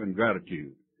 unselfishness and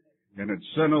gratitude. And at the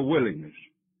center, willingness.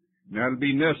 Now, it'll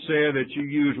be necessary that you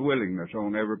use willingness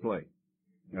on every play.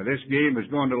 Now, this game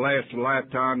is going to last a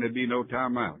lifetime. There'll be no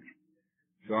timeouts.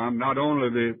 So I'm not only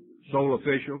the sole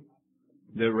official,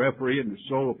 the referee and the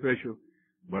sole official,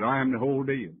 but I am the whole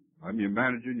deal. I'm your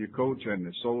manager, your coach, and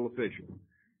the sole official.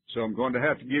 So I'm going to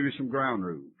have to give you some ground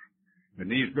rules. And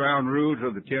these ground rules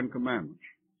are the 10 Commandments.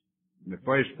 And the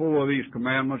first 4 of these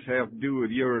commandments have to do with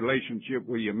your relationship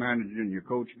with your manager and your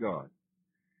coach, God.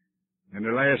 And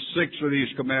the last 6 of these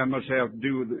commandments have to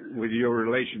do with your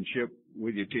relationship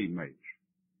with your teammates.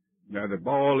 Now, the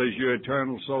ball is your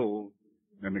eternal soul,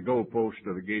 than the goalposts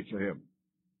of the gates of heaven.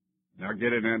 Now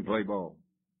get in there and play ball.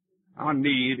 I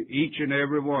need each and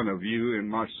every one of you in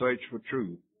my search for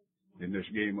truth in this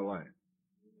game of life.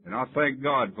 And I thank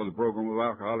God for the program of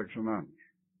Alcoholics Anonymous.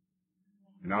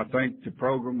 And I thank the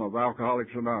program of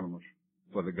Alcoholics Anonymous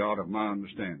for the God of my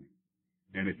understanding.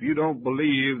 And if you don't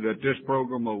believe that this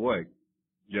program will work,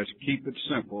 just keep it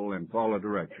simple and follow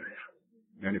directions.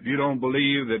 And if you don't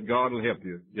believe that God will help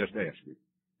you, just ask Him.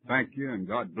 Thank you, and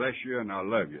God bless you, and I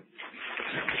love you.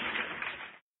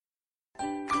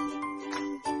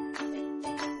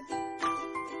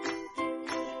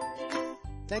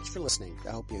 Thanks for listening.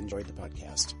 I hope you enjoyed the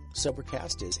podcast.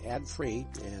 Sobercast is ad-free,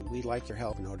 and we'd like your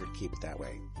help in order to keep it that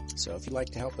way. So if you'd like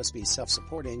to help us be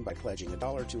self-supporting by pledging $1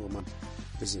 or $2 a month,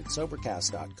 visit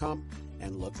Sobercast.com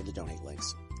and look for the donate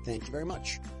links. Thank you very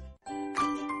much.